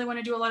 and you really want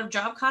to do a lot of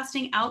job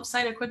costing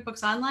outside of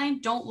QuickBooks Online,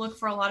 don't look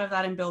for a lot of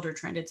that in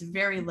Buildertrend. It's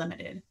very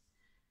limited.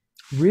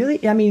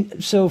 Really? I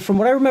mean, so from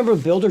what I remember of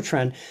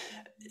Buildertrend,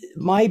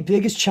 my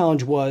biggest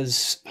challenge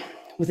was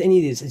with any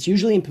of these, it's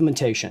usually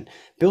implementation.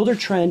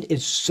 Buildertrend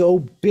is so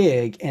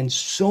big and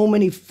so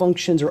many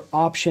functions or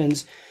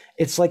options.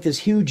 It's like this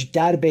huge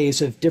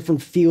database of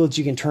different fields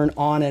you can turn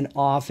on and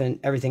off and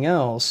everything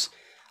else,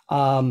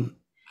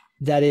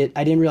 that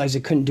I didn't realize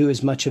it couldn't do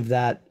as much of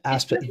that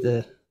aspect of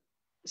the.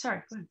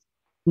 Sorry. Go ahead.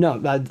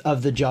 No,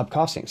 of the job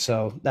costing.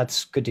 So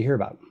that's good to hear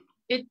about.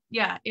 It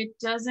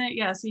doesn't.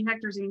 Yeah. See,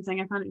 Hector's even saying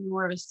I found it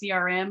more of a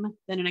CRM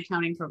than an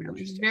accounting program.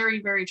 It's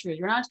very, very true.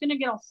 You're not going to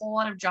get a whole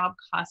lot of job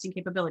costing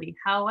capability.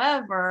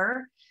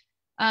 However,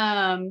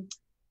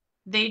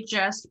 they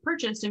just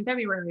purchased in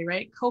February,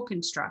 right?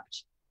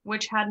 Co-Construct,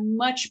 which had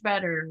much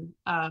better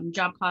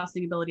job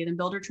costing ability than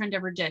Buildertrend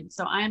ever did.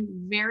 So I'm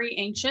very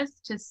anxious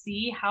to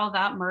see how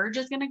that merge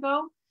is going to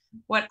go.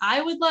 What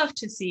I would love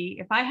to see,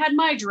 if I had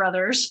my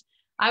druthers,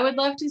 I would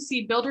love to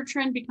see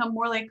Buildertrend become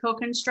more like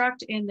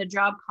Co-Construct in the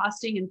job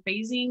costing and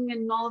phasing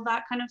and all of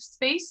that kind of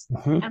space.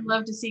 I'd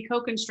love to see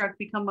Co-Construct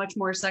become much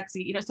more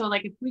sexy. You know, so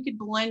like if we could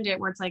blend it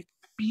where it's like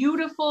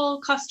beautiful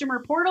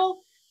customer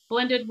portal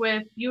blended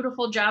with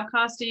beautiful job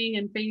costing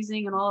and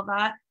phasing and all of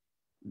that,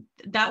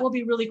 that will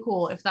be really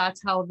cool if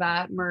that's how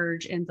that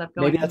merge ends up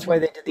going. Maybe that's why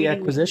they did the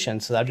acquisition.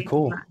 So that'd be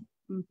cool.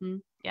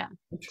 Yeah.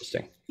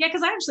 Interesting. Yeah,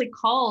 because I actually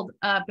called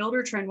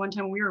Buildertrend one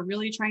time when we were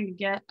really trying to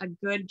get a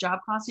good job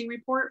costing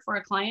report for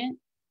a client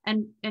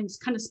and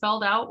kind of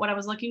spelled out what I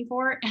was looking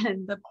for.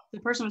 And the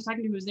person I was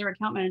talking to, who was their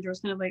account manager,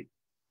 was kind of like,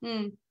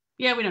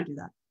 yeah, we don't do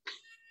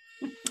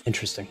that.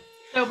 Interesting.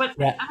 So, but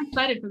yeah. I'm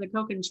excited for the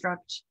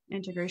Co-Construct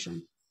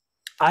integration.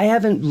 I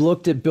haven't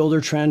looked at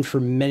Buildertrend for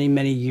many,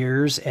 many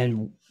years,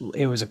 and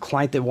it was a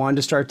client that wanted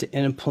to start to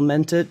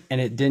implement it,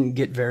 and it didn't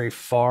get very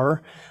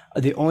far.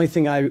 The only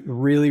thing I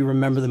really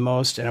remember the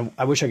most, and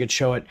I wish I could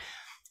show it,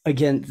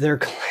 again, their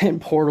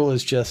client portal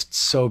is just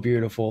so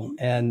beautiful,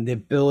 and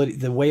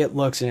the way it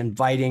looks and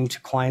inviting to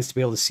clients to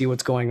be able to see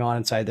what's going on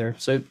inside there.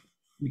 So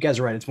you guys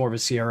are right, it's more of a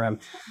CRM.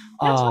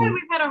 That's why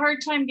we've had a hard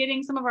time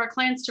getting some of our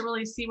clients to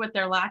really see what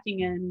they're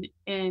lacking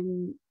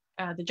in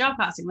the job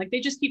costing. Like they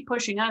just keep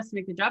pushing us to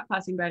make the job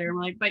costing better. And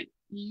we're like, but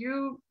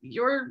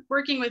you're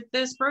working with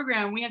this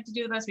program. We have to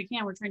do the best we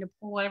can. We're trying to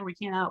pull whatever we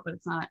can out, but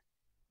it's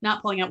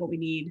not pulling out what we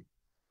need.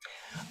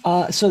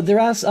 So they're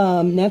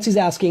Nancy's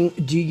asking,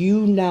 do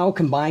you now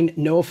combine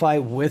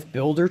Knowify with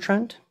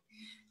Buildertrend?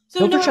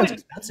 So Buildertrend's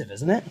expensive,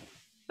 isn't it?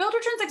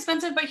 Buildertrend's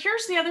expensive, but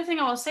here's the other thing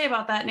I will say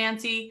about that,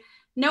 Nancy.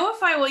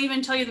 Knowify will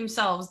even tell you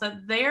themselves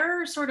that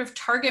their sort of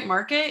target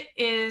market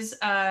is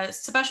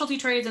specialty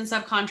trades and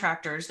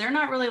subcontractors. They're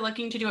not really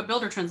looking to do what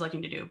Buildertrend's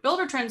looking to do.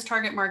 Buildertrend's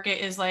target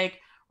market is like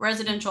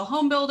residential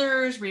home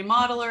builders,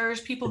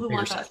 remodelers, people who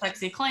want that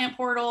sexy client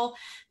portal,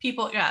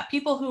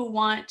 people who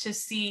want to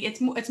see,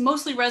 it's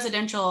mostly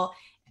residential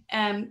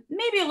and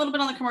maybe a little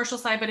bit on the commercial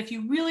side, but if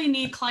you really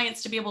need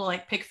clients to be able to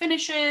like pick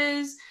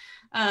finishes,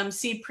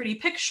 see pretty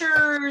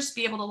pictures,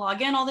 be able to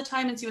log in all the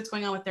time and see what's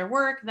going on with their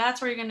work,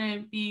 that's where you're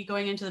going to be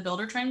going into the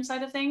Buildertrend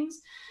side of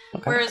things.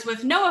 Okay. Whereas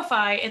with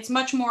Knowify, it's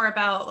much more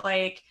about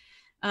like,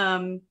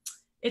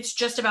 it's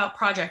just about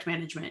project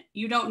management.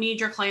 You don't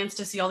need your clients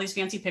to see all these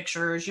fancy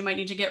pictures. You might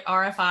need to get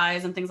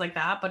RFIs and things like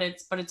that, but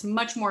it's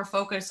much more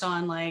focused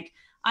on like,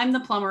 I'm the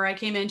plumber. I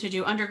came in to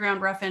do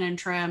underground rough in and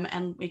trim,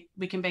 and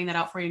we can bang that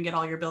out for you and get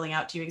all your billing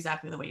out to you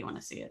exactly the way you want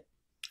to see it.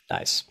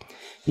 Nice.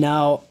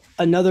 Now,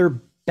 another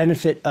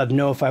benefit of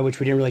Knowify, which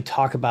we didn't really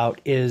talk about,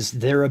 is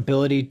their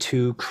ability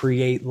to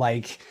create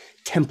like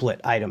template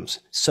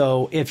items.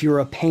 So if you're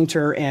a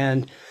painter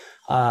and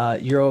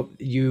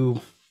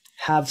you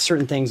have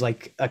certain things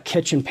like a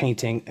kitchen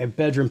painting, a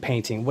bedroom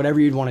painting,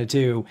 whatever you'd want to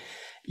do,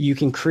 you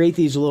can create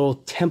these little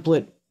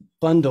template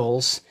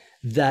bundles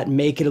that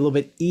make it a little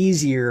bit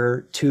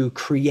easier to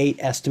create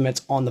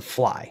estimates on the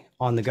fly,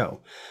 on the go.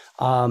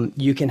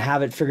 You can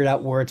have it figured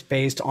out where it's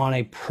based on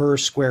a per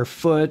square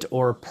foot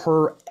or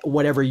per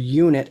whatever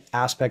unit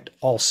aspect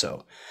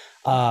also.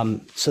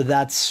 So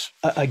that's,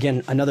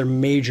 again, another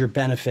major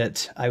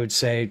benefit, I would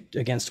say,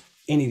 against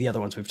any of the other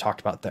ones we've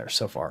talked about there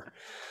so far.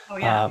 Oh,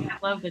 yeah.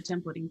 I love the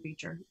templating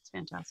feature. It's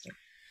fantastic.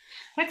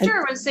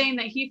 Hector was saying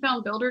that he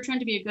found Buildertrend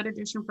to be a good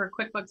addition for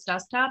QuickBooks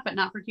Desktop, but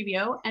not for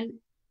QBO. And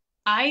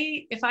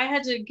if I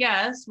had to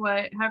guess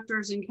what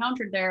Hector's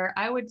encountered there,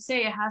 I would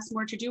say it has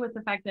more to do with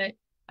the fact that,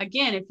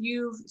 again, if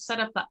you've set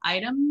up the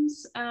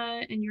items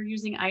and you're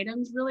using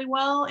items really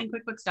well in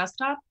QuickBooks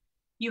Desktop,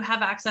 you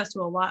have access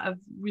to a lot of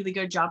really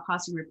good job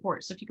costing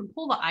reports. So if you can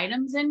pull the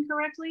items in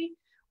correctly,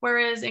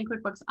 whereas in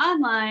QuickBooks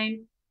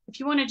Online, if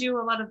you want to do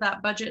a lot of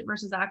that budget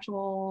versus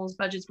actuals,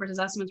 budgets versus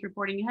estimates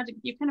reporting, you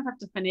kind of have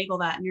to finagle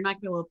that, and you're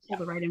not going to be able to pull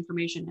the right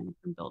information in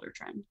from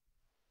Buildertrend.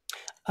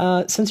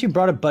 Since you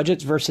brought up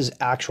budgets versus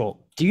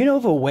actual, do you know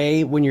of a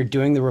way when you're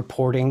doing the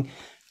reporting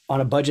on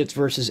a budgets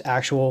versus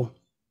actual,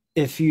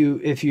 if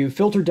you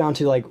filter down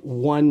to like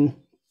one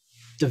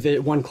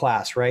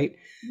class, right?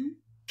 Mm-hmm.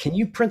 Can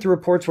you print the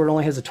reports where it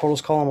only has the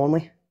totals column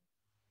only?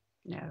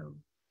 No.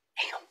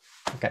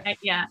 Damn. Okay.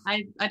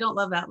 I don't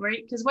love that, right?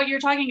 Because what you're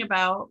talking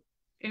about,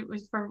 it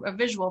was for a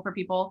visual for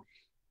people,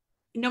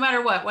 no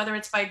matter what, whether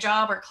it's by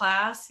job or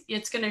class,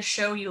 it's going to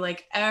show you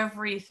like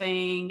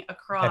everything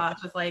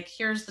across with like,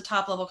 here's the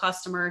top level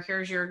customer,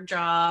 here's your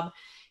job,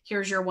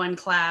 here's your one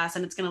class.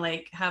 And it's going to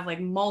like have like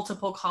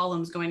multiple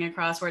columns going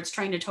across where it's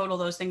trying to total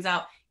those things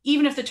out,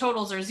 even if the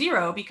totals are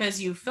zero,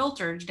 because you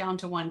filtered down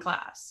to one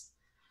class.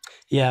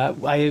 Yeah.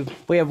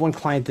 We have one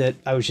client that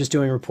I was just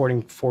doing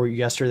reporting for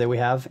yesterday that we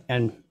have,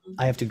 and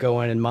I have to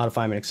go in and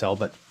modify them in Excel,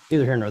 but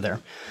neither here nor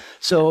there.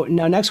 So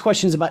now next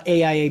question is about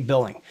AIA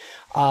billing.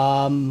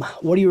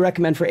 What do you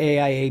recommend for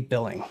AIA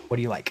billing? What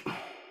do you like?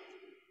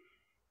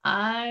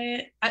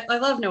 I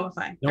love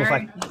Knowify.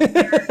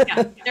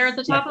 They're at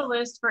the top of the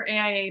list for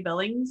AIA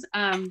billings.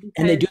 And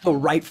they do the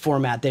right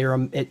format.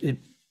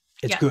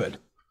 It's good.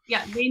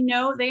 Yeah,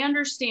 they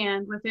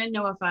understand within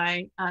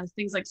Knowify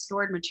things like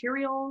stored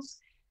materials.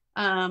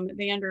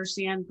 They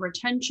understand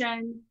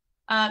retention.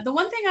 The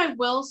one thing I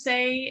will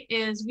say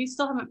is we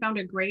still haven't found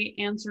a great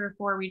answer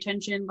for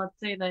retention. Let's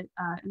say that,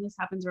 and this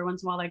happens every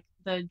once in a while, like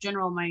the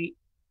general might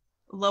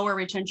lower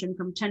retention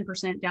from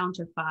 10% down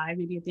to 5%,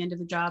 maybe at the end of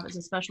the job as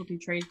a specialty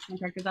trade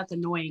contractor. That's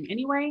annoying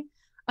anyway.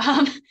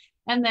 Um,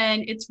 and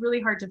then it's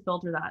really hard to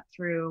filter that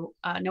through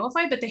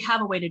Knowify, but they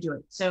have a way to do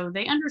it. So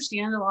they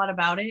understand a lot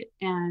about it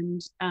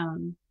and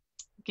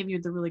give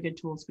you the really good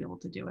tools to be able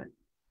to do it.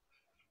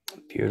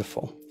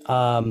 Beautiful.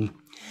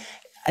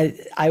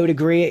 I would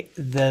agree.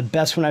 The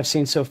best one I've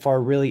seen so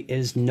far really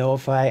is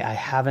Knowify. I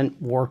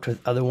haven't worked with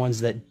other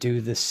ones that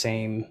do the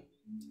same,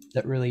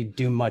 that really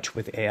do much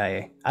with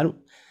AIA. I don't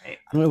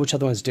know which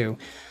other ones do.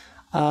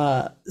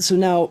 So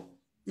now,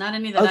 not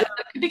any of that,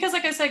 because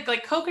like I said,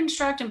 like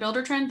Co-Construct and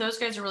Buildertrend, those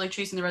guys are really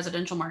chasing the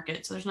residential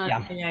market. So there's not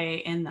AIA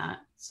in that.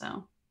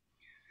 So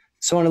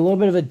on a little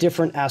bit of a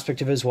different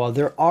aspect of it as well,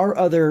 there are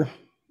other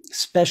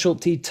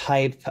specialty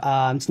type,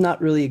 it's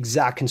not really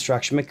exact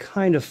construction, it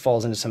kind of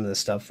falls into some of this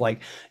stuff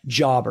like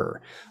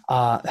Jobber,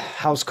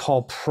 House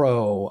Call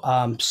Pro,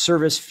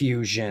 Service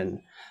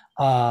Fusion,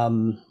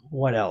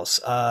 what else?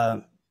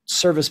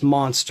 Service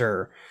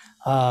Monster.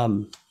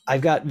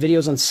 I've got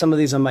videos on some of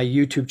these on my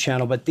YouTube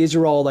channel, but these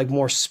are all like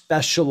more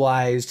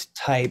specialized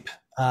type.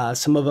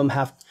 Some of them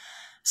have,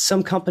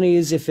 some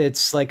companies, if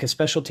it's like a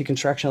specialty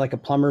construction, like a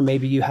plumber,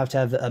 maybe you have to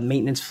have a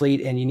maintenance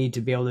fleet and you need to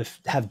be able to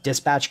have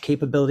dispatch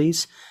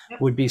capabilities.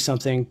 Would be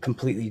something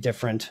completely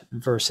different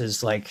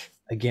versus like,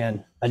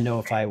 again, a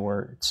Knowify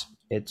where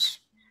it's.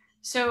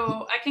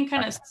 So I can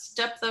kind of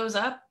step those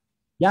up.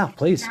 Yeah,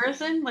 please.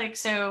 Comparison, like,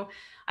 so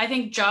I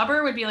think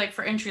Jobber would be like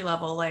for entry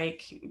level,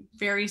 like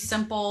very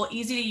simple,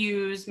 easy to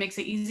use, makes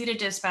it easy to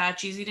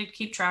dispatch, easy to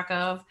keep track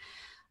of.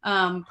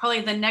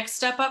 Probably the next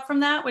step up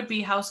from that would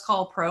be House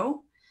Call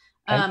Pro.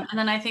 And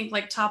then I think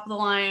like top of the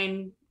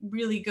line,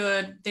 really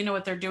good, they know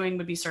what they're doing,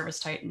 would be Service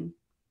Titan.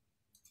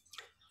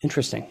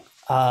 Interesting.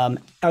 Are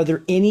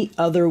there any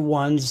other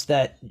ones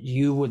that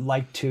you would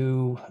like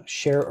to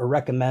share or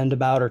recommend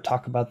about or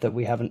talk about that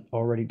we haven't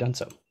already done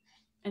so?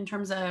 In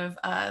terms of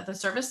the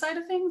service side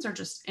of things, or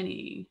just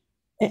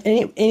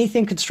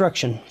anything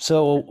construction?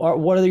 So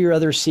what are your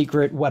other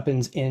secret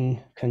weapons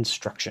in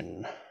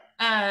construction?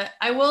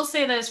 I will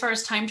say that as far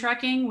as time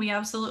tracking, we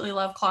absolutely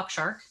love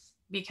ClockShark,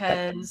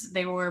 because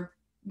they were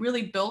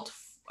really built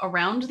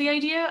around the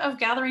idea of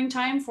gathering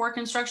time for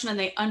construction, and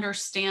they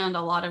understand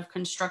a lot of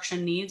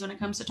construction needs when it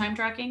comes to time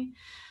tracking.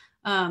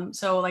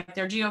 So like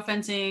their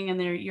geofencing and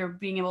you're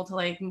being able to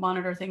like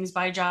monitor things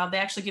by job. They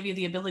actually give you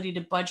the ability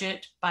to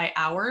budget by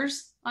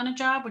hours on a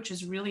job, which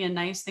is really a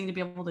nice thing to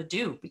be able to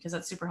do, because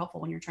that's super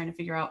helpful when you're trying to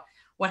figure out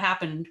what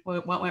happened,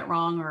 what went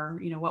wrong, or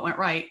what went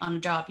right on a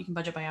job. You can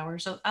budget by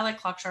hours. So I like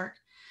ClockShark.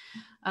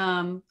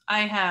 I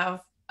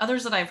have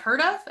others that I've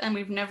heard of and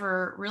we've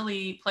never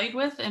really played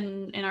with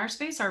in our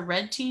space are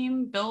Red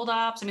Team, Build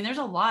Ops. I mean, there's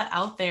a lot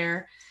out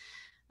there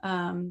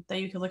that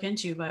you could look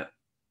into, but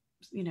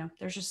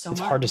there's just so much.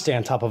 It's hard to stay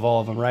on top of all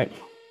of them, right?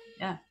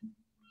 Yeah.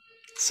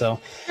 So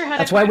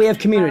that's why we have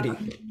community.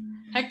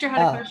 Hector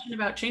had a question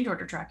about change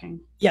order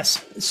tracking.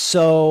 Yes.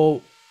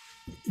 So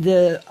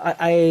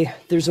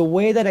there's a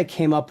way that I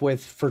came up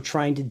with for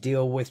trying to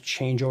deal with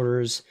change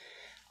orders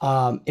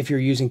if you're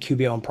using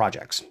QBO on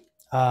projects.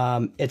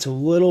 It's a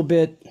little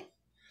bit,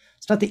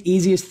 it's not the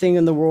easiest thing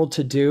in the world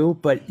to do,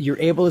 but you're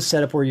able to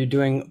set up where you're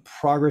doing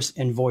progress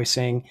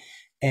invoicing.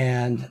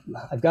 And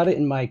I've got it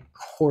in my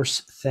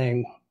course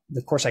thing,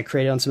 the course I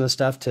created on some of the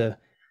stuff that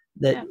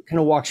kind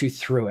of walks you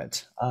through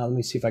it. Let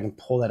me see if I can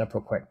pull that up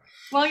real quick.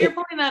 While you're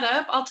pulling that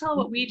up, I'll tell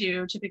what we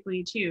do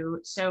typically too.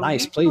 So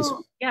nice, please.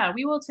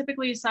 We will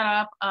typically set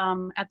up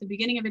at the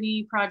beginning of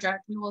any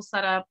project, we will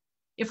set up,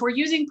 if we're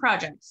using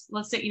projects,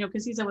 let's say,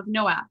 because he's with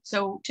no app.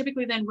 So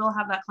typically then we'll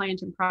have that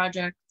client in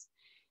projects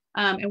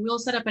and we'll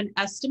set up an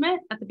estimate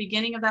at the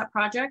beginning of that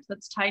project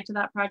that's tied to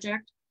that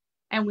project.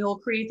 And we'll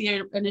create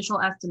the initial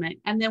estimate.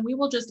 And then we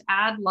will just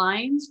add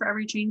lines for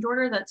every change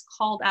order that's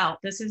called out.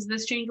 This is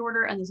this change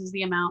order and this is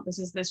the amount. This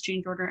is this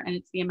change order and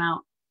it's the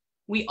amount.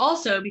 We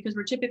also, because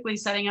we're typically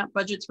setting up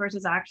budgets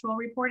versus actual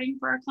reporting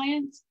for our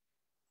clients,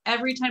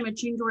 every time a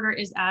change order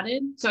is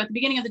added. So at the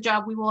beginning of the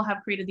job, we will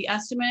have created the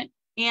estimate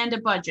and a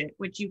budget,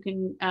 which you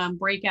can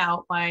break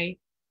out by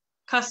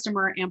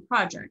customer and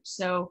project.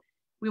 So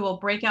we will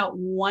break out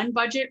one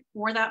budget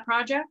for that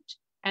project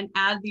and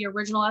add the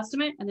original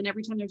estimate. And then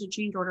every time there's a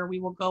change order, we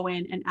will go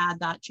in and add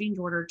that change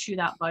order to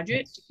that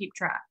budget to keep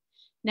track.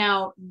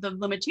 Now, the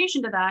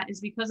limitation to that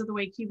is because of the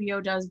way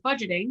QBO does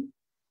budgeting,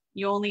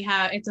 you only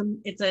have, it's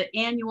an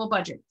annual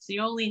budget. So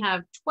you only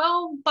have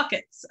 12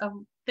 buckets of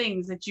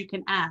things that you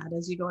can add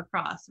as you go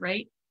across,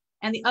 right?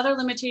 And the other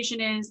limitation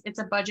is it's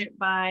a budget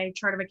by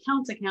chart of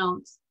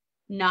accounts,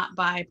 not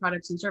by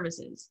products and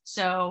services.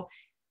 So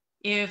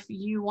if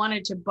you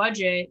wanted to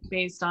budget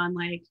based on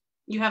like,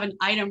 you have an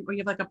item or you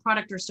have like a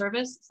product or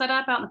service set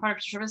up out in the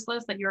product or service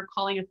list that you're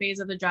calling a phase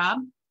of the job.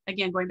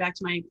 Again, going back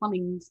to my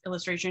plumbing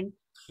illustration,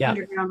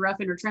 underground, rough,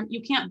 and or trim,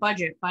 you can't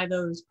budget by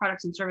those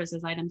products and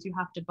services items. You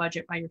have to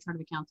budget by your chart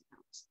of accounts.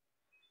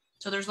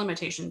 So there's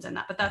limitations in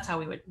that, but that's how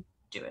we would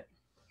do it.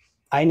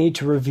 I need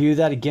to review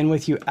that again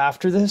with you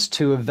after this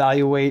to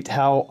evaluate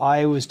how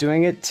I was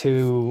doing it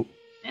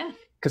Yeah.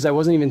 because I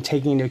wasn't even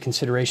taking into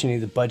consideration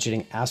any of the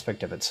budgeting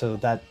aspect of it. So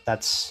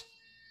that's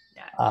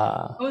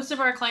Most of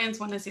our clients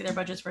want to see their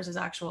budgets versus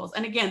actuals.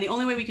 And again, the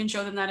only way we can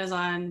show them that is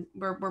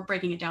we're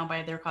breaking it down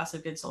by their cost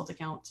of goods sold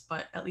accounts,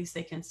 but at least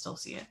they can still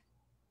see it.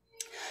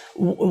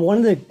 One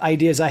of the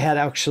ideas I had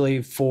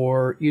actually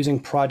for using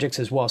projects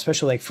as well,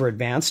 especially like for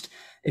advanced,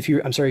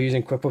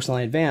 using QuickBooks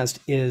Online Advanced,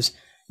 is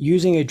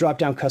using a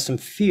drop-down custom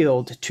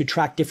field to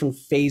track different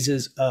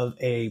phases of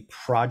a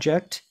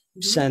project.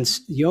 Mm-hmm.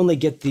 Since you only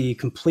get the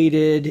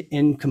completed,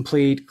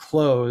 incomplete,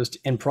 closed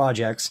in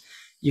projects,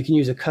 you can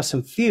use a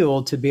custom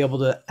field to be able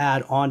to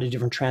add on to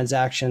different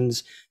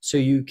transactions so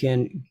you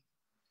can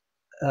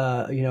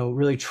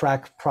really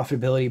track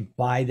profitability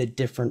by the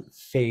different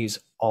phase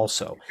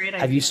also.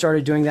 Have you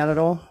started doing that at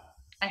all?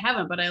 I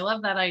haven't, but I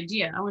love that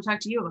idea. I want to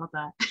talk to you about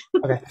that.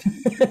 Okay.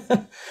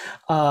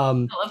 I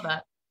love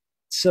that.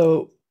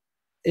 So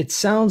it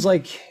sounds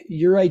like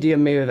your idea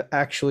may have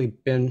actually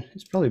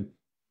it's probably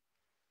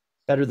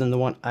better than the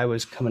one I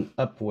was coming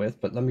up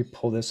with, but let me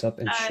pull this up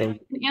and show you.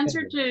 In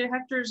answer to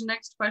Hector's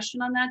next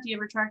question on that, do you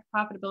ever track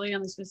profitability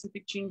on the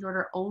specific change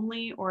order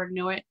only or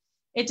know it?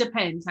 It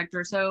depends,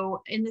 Hector.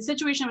 So in the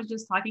situation I was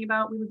just talking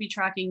about, we would be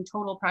tracking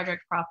total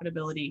project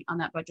profitability on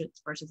that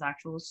budgets versus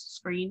actuals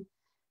screen.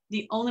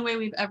 The only way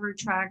we've ever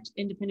tracked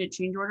independent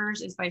change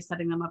orders is by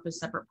setting them up as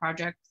separate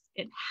projects.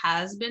 It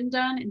has been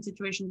done in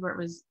situations where it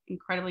was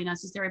incredibly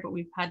necessary, but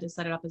we've had to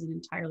set it up as an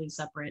entirely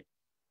separate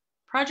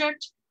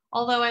project.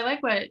 Although I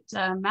like what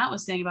Matt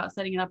was saying about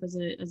setting it up as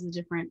a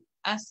different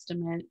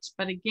estimate.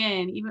 But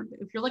again, even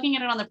if you're looking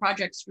at it on the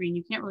project screen,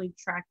 you can't really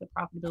track the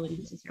profitability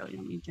necessarily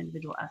on each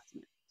individual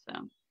estimate.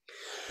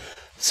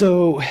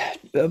 So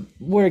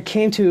where it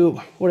came to,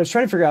 what I was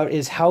trying to figure out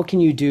is how can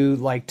you do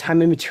like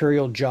time and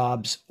material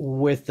jobs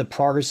with the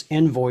progress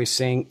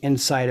invoicing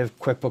inside of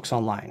QuickBooks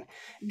Online?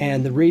 Mm-hmm.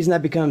 And the reason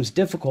that becomes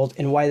difficult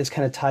and why this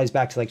kind of ties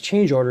back to like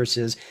change orders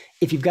is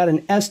if you've got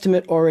an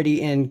estimate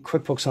already in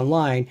QuickBooks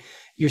Online,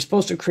 you're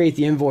supposed to create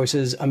the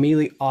invoices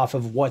immediately off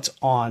of what's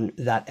on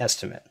that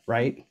estimate,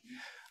 right?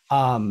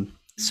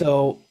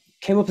 So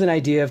came up with an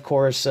idea, of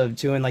course, of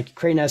doing like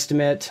create an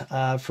estimate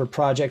for a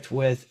project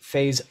with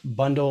phase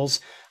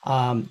bundles.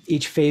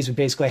 Each phase would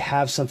basically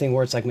have something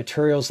where it's like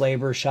materials,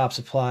 labor, shop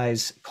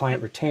supplies,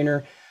 client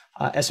retainer.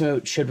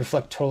 Estimate should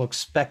reflect total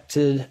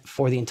expected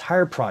for the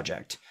entire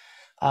project.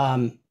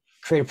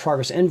 Create a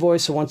progress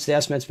invoice. So once the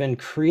estimate's been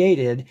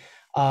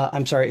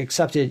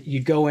accepted,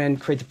 you'd go in,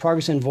 create the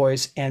progress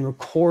invoice and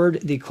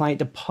record the client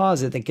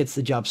deposit that gets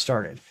the job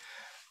started.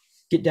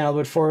 Get down a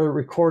little bit further,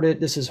 record it.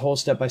 This is whole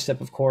step-by-step,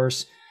 of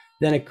course.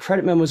 Then a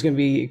credit memo is going to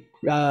be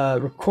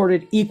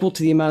recorded equal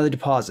to the amount of the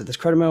deposit. This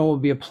credit memo will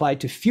be applied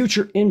to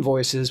future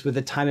invoices with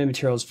the time and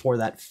materials for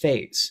that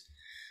phase.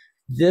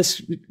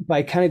 This,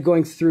 by kind of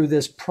going through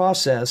this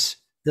process,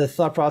 the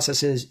thought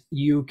process is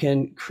you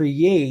can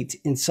create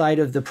inside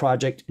of the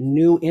project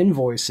new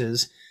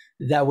invoices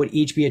that would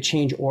each be a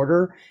change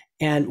order.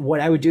 And what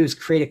I would do is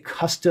create a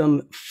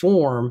custom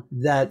form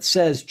that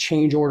says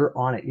change order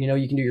on it. You know,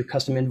 you can do your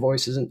custom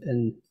invoices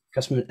and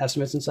custom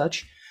estimates and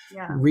such.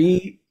 Yeah.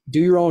 Do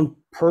your own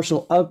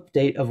personal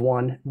update of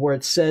one where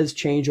it says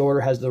change order,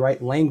 has the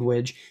right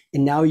language,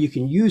 and now you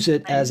can use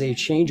it as a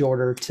change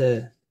order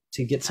to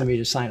get somebody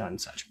to sign on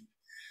and such.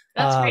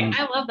 That's great.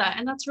 I love that.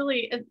 And that's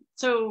really,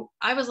 so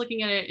I was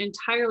looking at it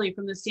entirely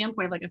from the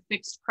standpoint of like a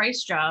fixed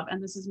price job,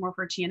 and this is more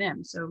for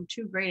T&M. So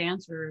two great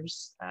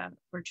answers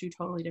for two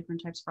totally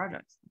different types of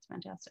projects. That's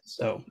fantastic.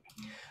 So,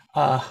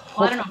 well,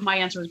 I don't know if my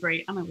answer was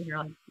great. I'm over here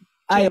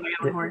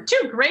like,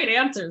 two great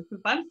answers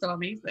because I'm so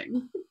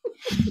amazing.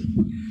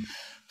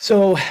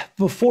 So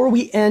before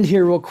we end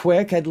here real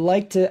quick, I'd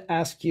like to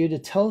ask you to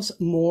tell us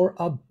more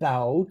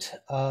about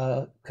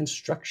your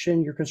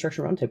construction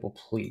roundtable,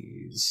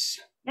 please.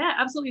 Yeah,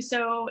 absolutely.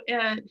 So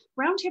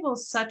roundtable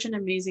is such an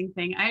amazing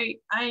thing.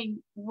 I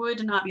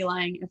would not be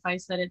lying if I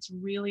said it's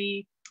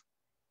really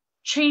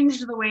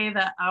changed the way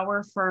that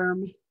our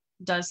firm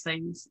does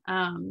things.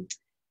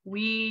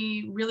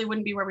 We really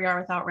wouldn't be where we are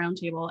without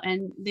Roundtable.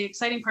 And the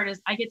exciting part is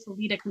I get to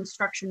lead a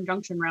construction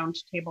junction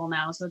roundtable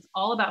now. So it's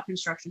all about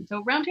construction.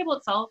 So Roundtable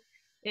itself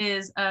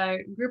is a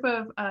group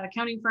of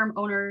accounting firm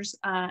owners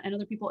and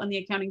other people in the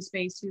accounting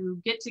space who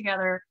get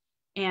together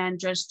and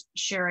just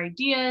share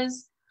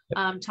ideas,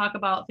 talk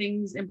about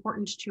things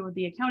important to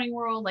the accounting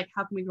world, like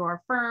how can we grow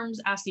our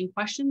firms, asking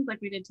questions like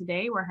we did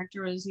today, where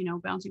Hector was,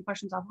 bouncing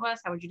questions off of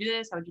us. How would you do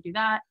this? How would you do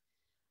that?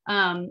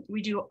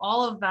 We do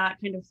all of that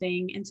kind of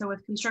thing. And so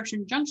with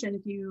Construction Junction,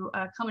 if you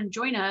come and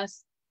join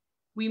us,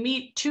 we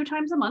meet 2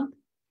 times a month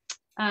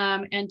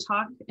and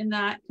talk in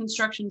that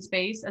construction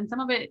space. And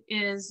some of it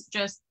is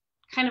just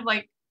kind of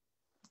like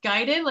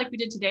guided, like we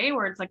did today,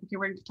 where it's like, okay,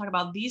 we're going to talk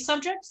about these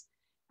subjects.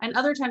 And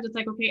other times it's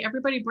like, okay,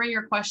 everybody bring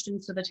your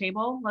questions to the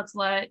table. Let's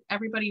let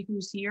everybody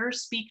who's here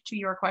speak to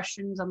your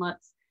questions and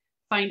let's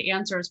find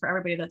answers for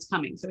everybody that's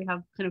coming. So we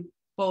have kind of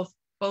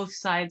both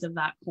sides of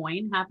that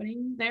coin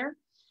happening there.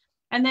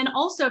 And then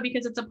also,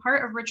 because it's a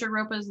part of Richard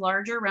Ropa's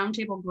larger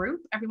roundtable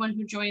group, everyone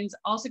who joins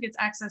also gets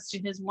access to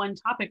his one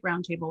topic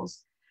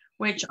roundtables,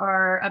 which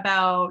are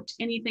about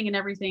anything and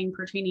everything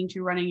pertaining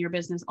to running your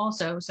business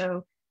also.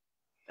 So,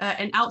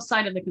 and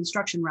outside of the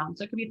construction realm.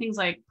 So it could be things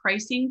like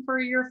pricing for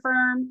your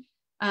firm,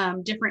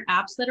 different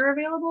apps that are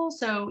available.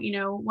 So, you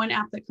know, one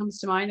app that comes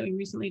to mind that we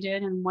recently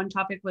did, and one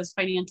topic was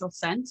Financial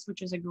Sense,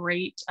 which is a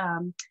great,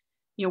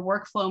 you know,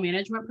 workflow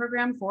management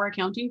program for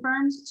accounting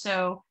firms.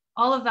 So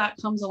all of that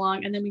comes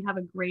along. And then we have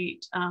a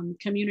great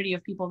community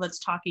of people that's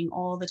talking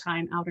all the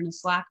time out in a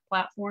Slack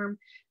platform.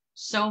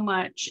 So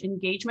much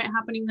engagement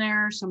happening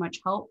there, so much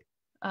help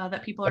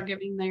that people are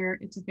giving there.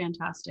 It's a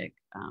fantastic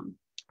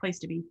place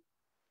to be.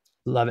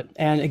 Love it.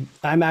 And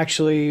I'm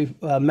actually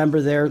a member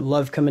there,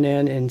 love coming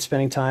in and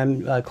spending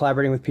time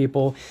collaborating with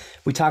people.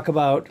 We talk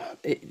about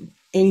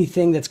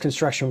anything that's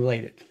construction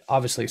related,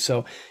 obviously.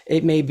 So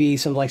it may be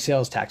something like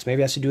sales tax,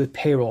 maybe it has to do with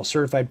payroll,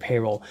 certified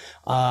payroll.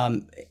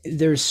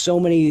 There's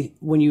so many,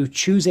 when you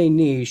choose a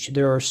niche,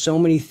 there are so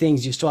many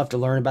things you still have to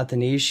learn about the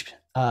niche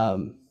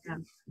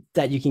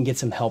that you can get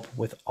some help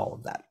with all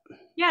of that.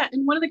 Yeah,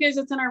 and one of the guys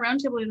that's in our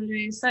roundtable the other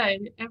day said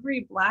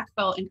every black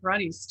belt in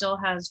karate still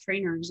has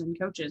trainers and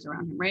coaches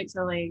around him, right?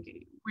 So like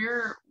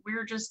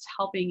we're just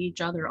helping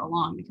each other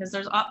along, because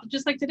there's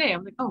just like today, I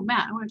was like, oh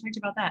Matt, I want to talk to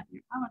you about that.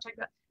 I want to talk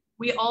about.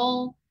 We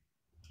all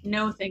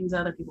know things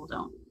other people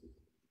don't.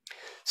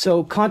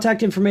 So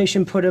contact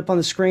information put up on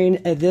the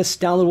screen. This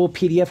downloadable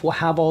PDF will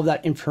have all of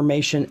that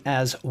information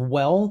as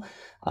well,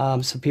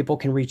 so people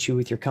can reach you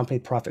with your company,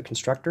 Profit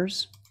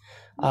Constructors.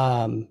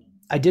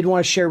 I did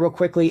want to share real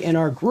quickly in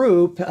our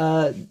group,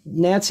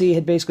 Nancy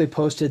had basically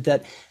posted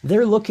that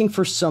they're looking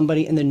for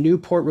somebody in the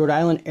Newport, Rhode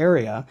Island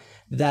area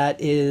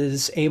that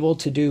is able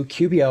to do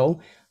QBO,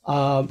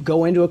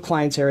 go into a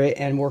client's area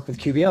and work with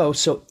QBO.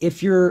 So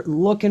if you're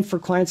looking for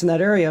clients in that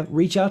area,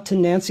 reach out to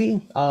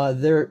Nancy.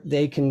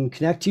 They can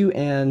connect you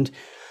and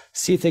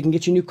see if they can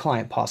get you a new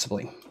client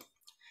possibly.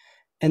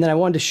 And then I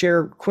wanted to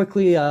share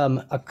quickly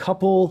a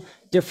couple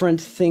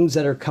different things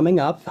that are coming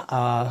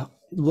up.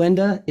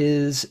 Linda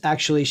is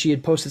actually, she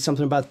had posted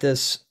something about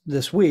this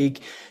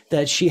week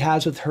that she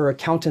has with her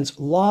accountant's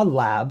law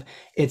lab.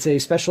 It's a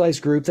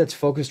specialized group that's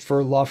focused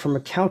for law firm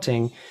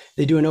accounting.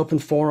 They do an open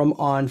forum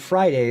on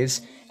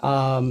Fridays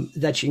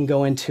that you can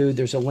go into.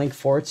 There's a link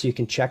for it, so you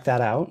can check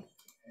that out.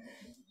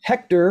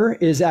 Hector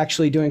is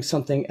actually doing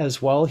something as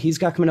well. He's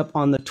got coming up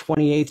on the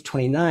 28th,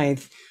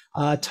 29th,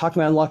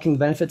 talking about unlocking the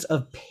benefits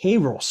of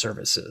payroll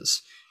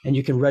services. And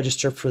you can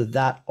register for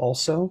that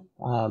also.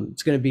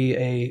 It's going to be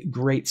a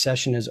great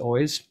session as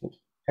always.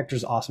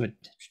 Hector's awesome at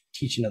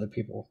teaching other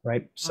people,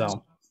 right?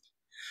 So,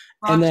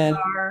 and then,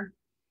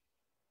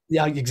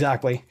 yeah,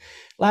 exactly.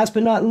 Last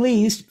but not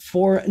least,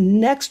 for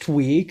next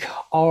week,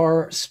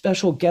 our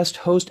special guest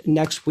host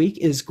next week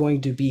is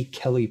going to be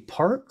Kelly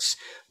Parks.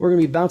 We're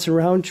going to be bouncing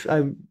around.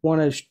 I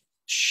want to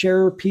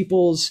share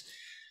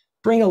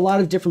bring a lot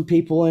of different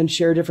people and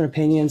share different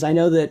opinions. I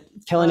know that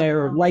Kelly and I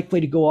are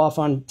likely to go off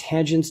on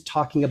tangents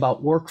talking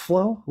about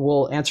workflow.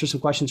 We'll answer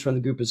some questions from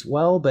the group as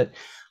well, but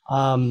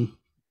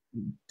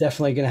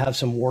definitely going to have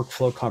some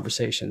workflow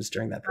conversations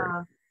during that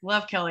period.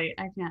 Love Kelly.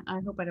 I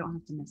hope I don't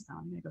have to miss that.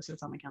 I'm going to go see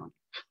what's on my calendar.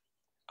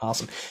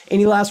 Awesome.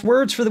 Any last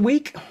words for the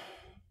week?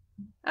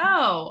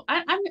 Oh,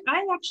 I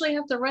actually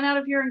have to run out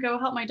of here and go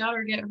help my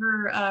daughter get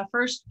her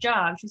first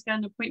job. She's got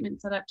an appointment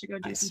set up to go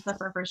do some stuff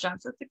for her first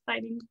job. So it's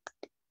exciting.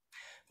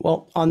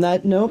 Well, on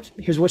that note,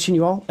 here's wishing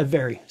you all a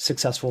very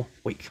successful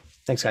week.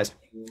 Thanks, guys.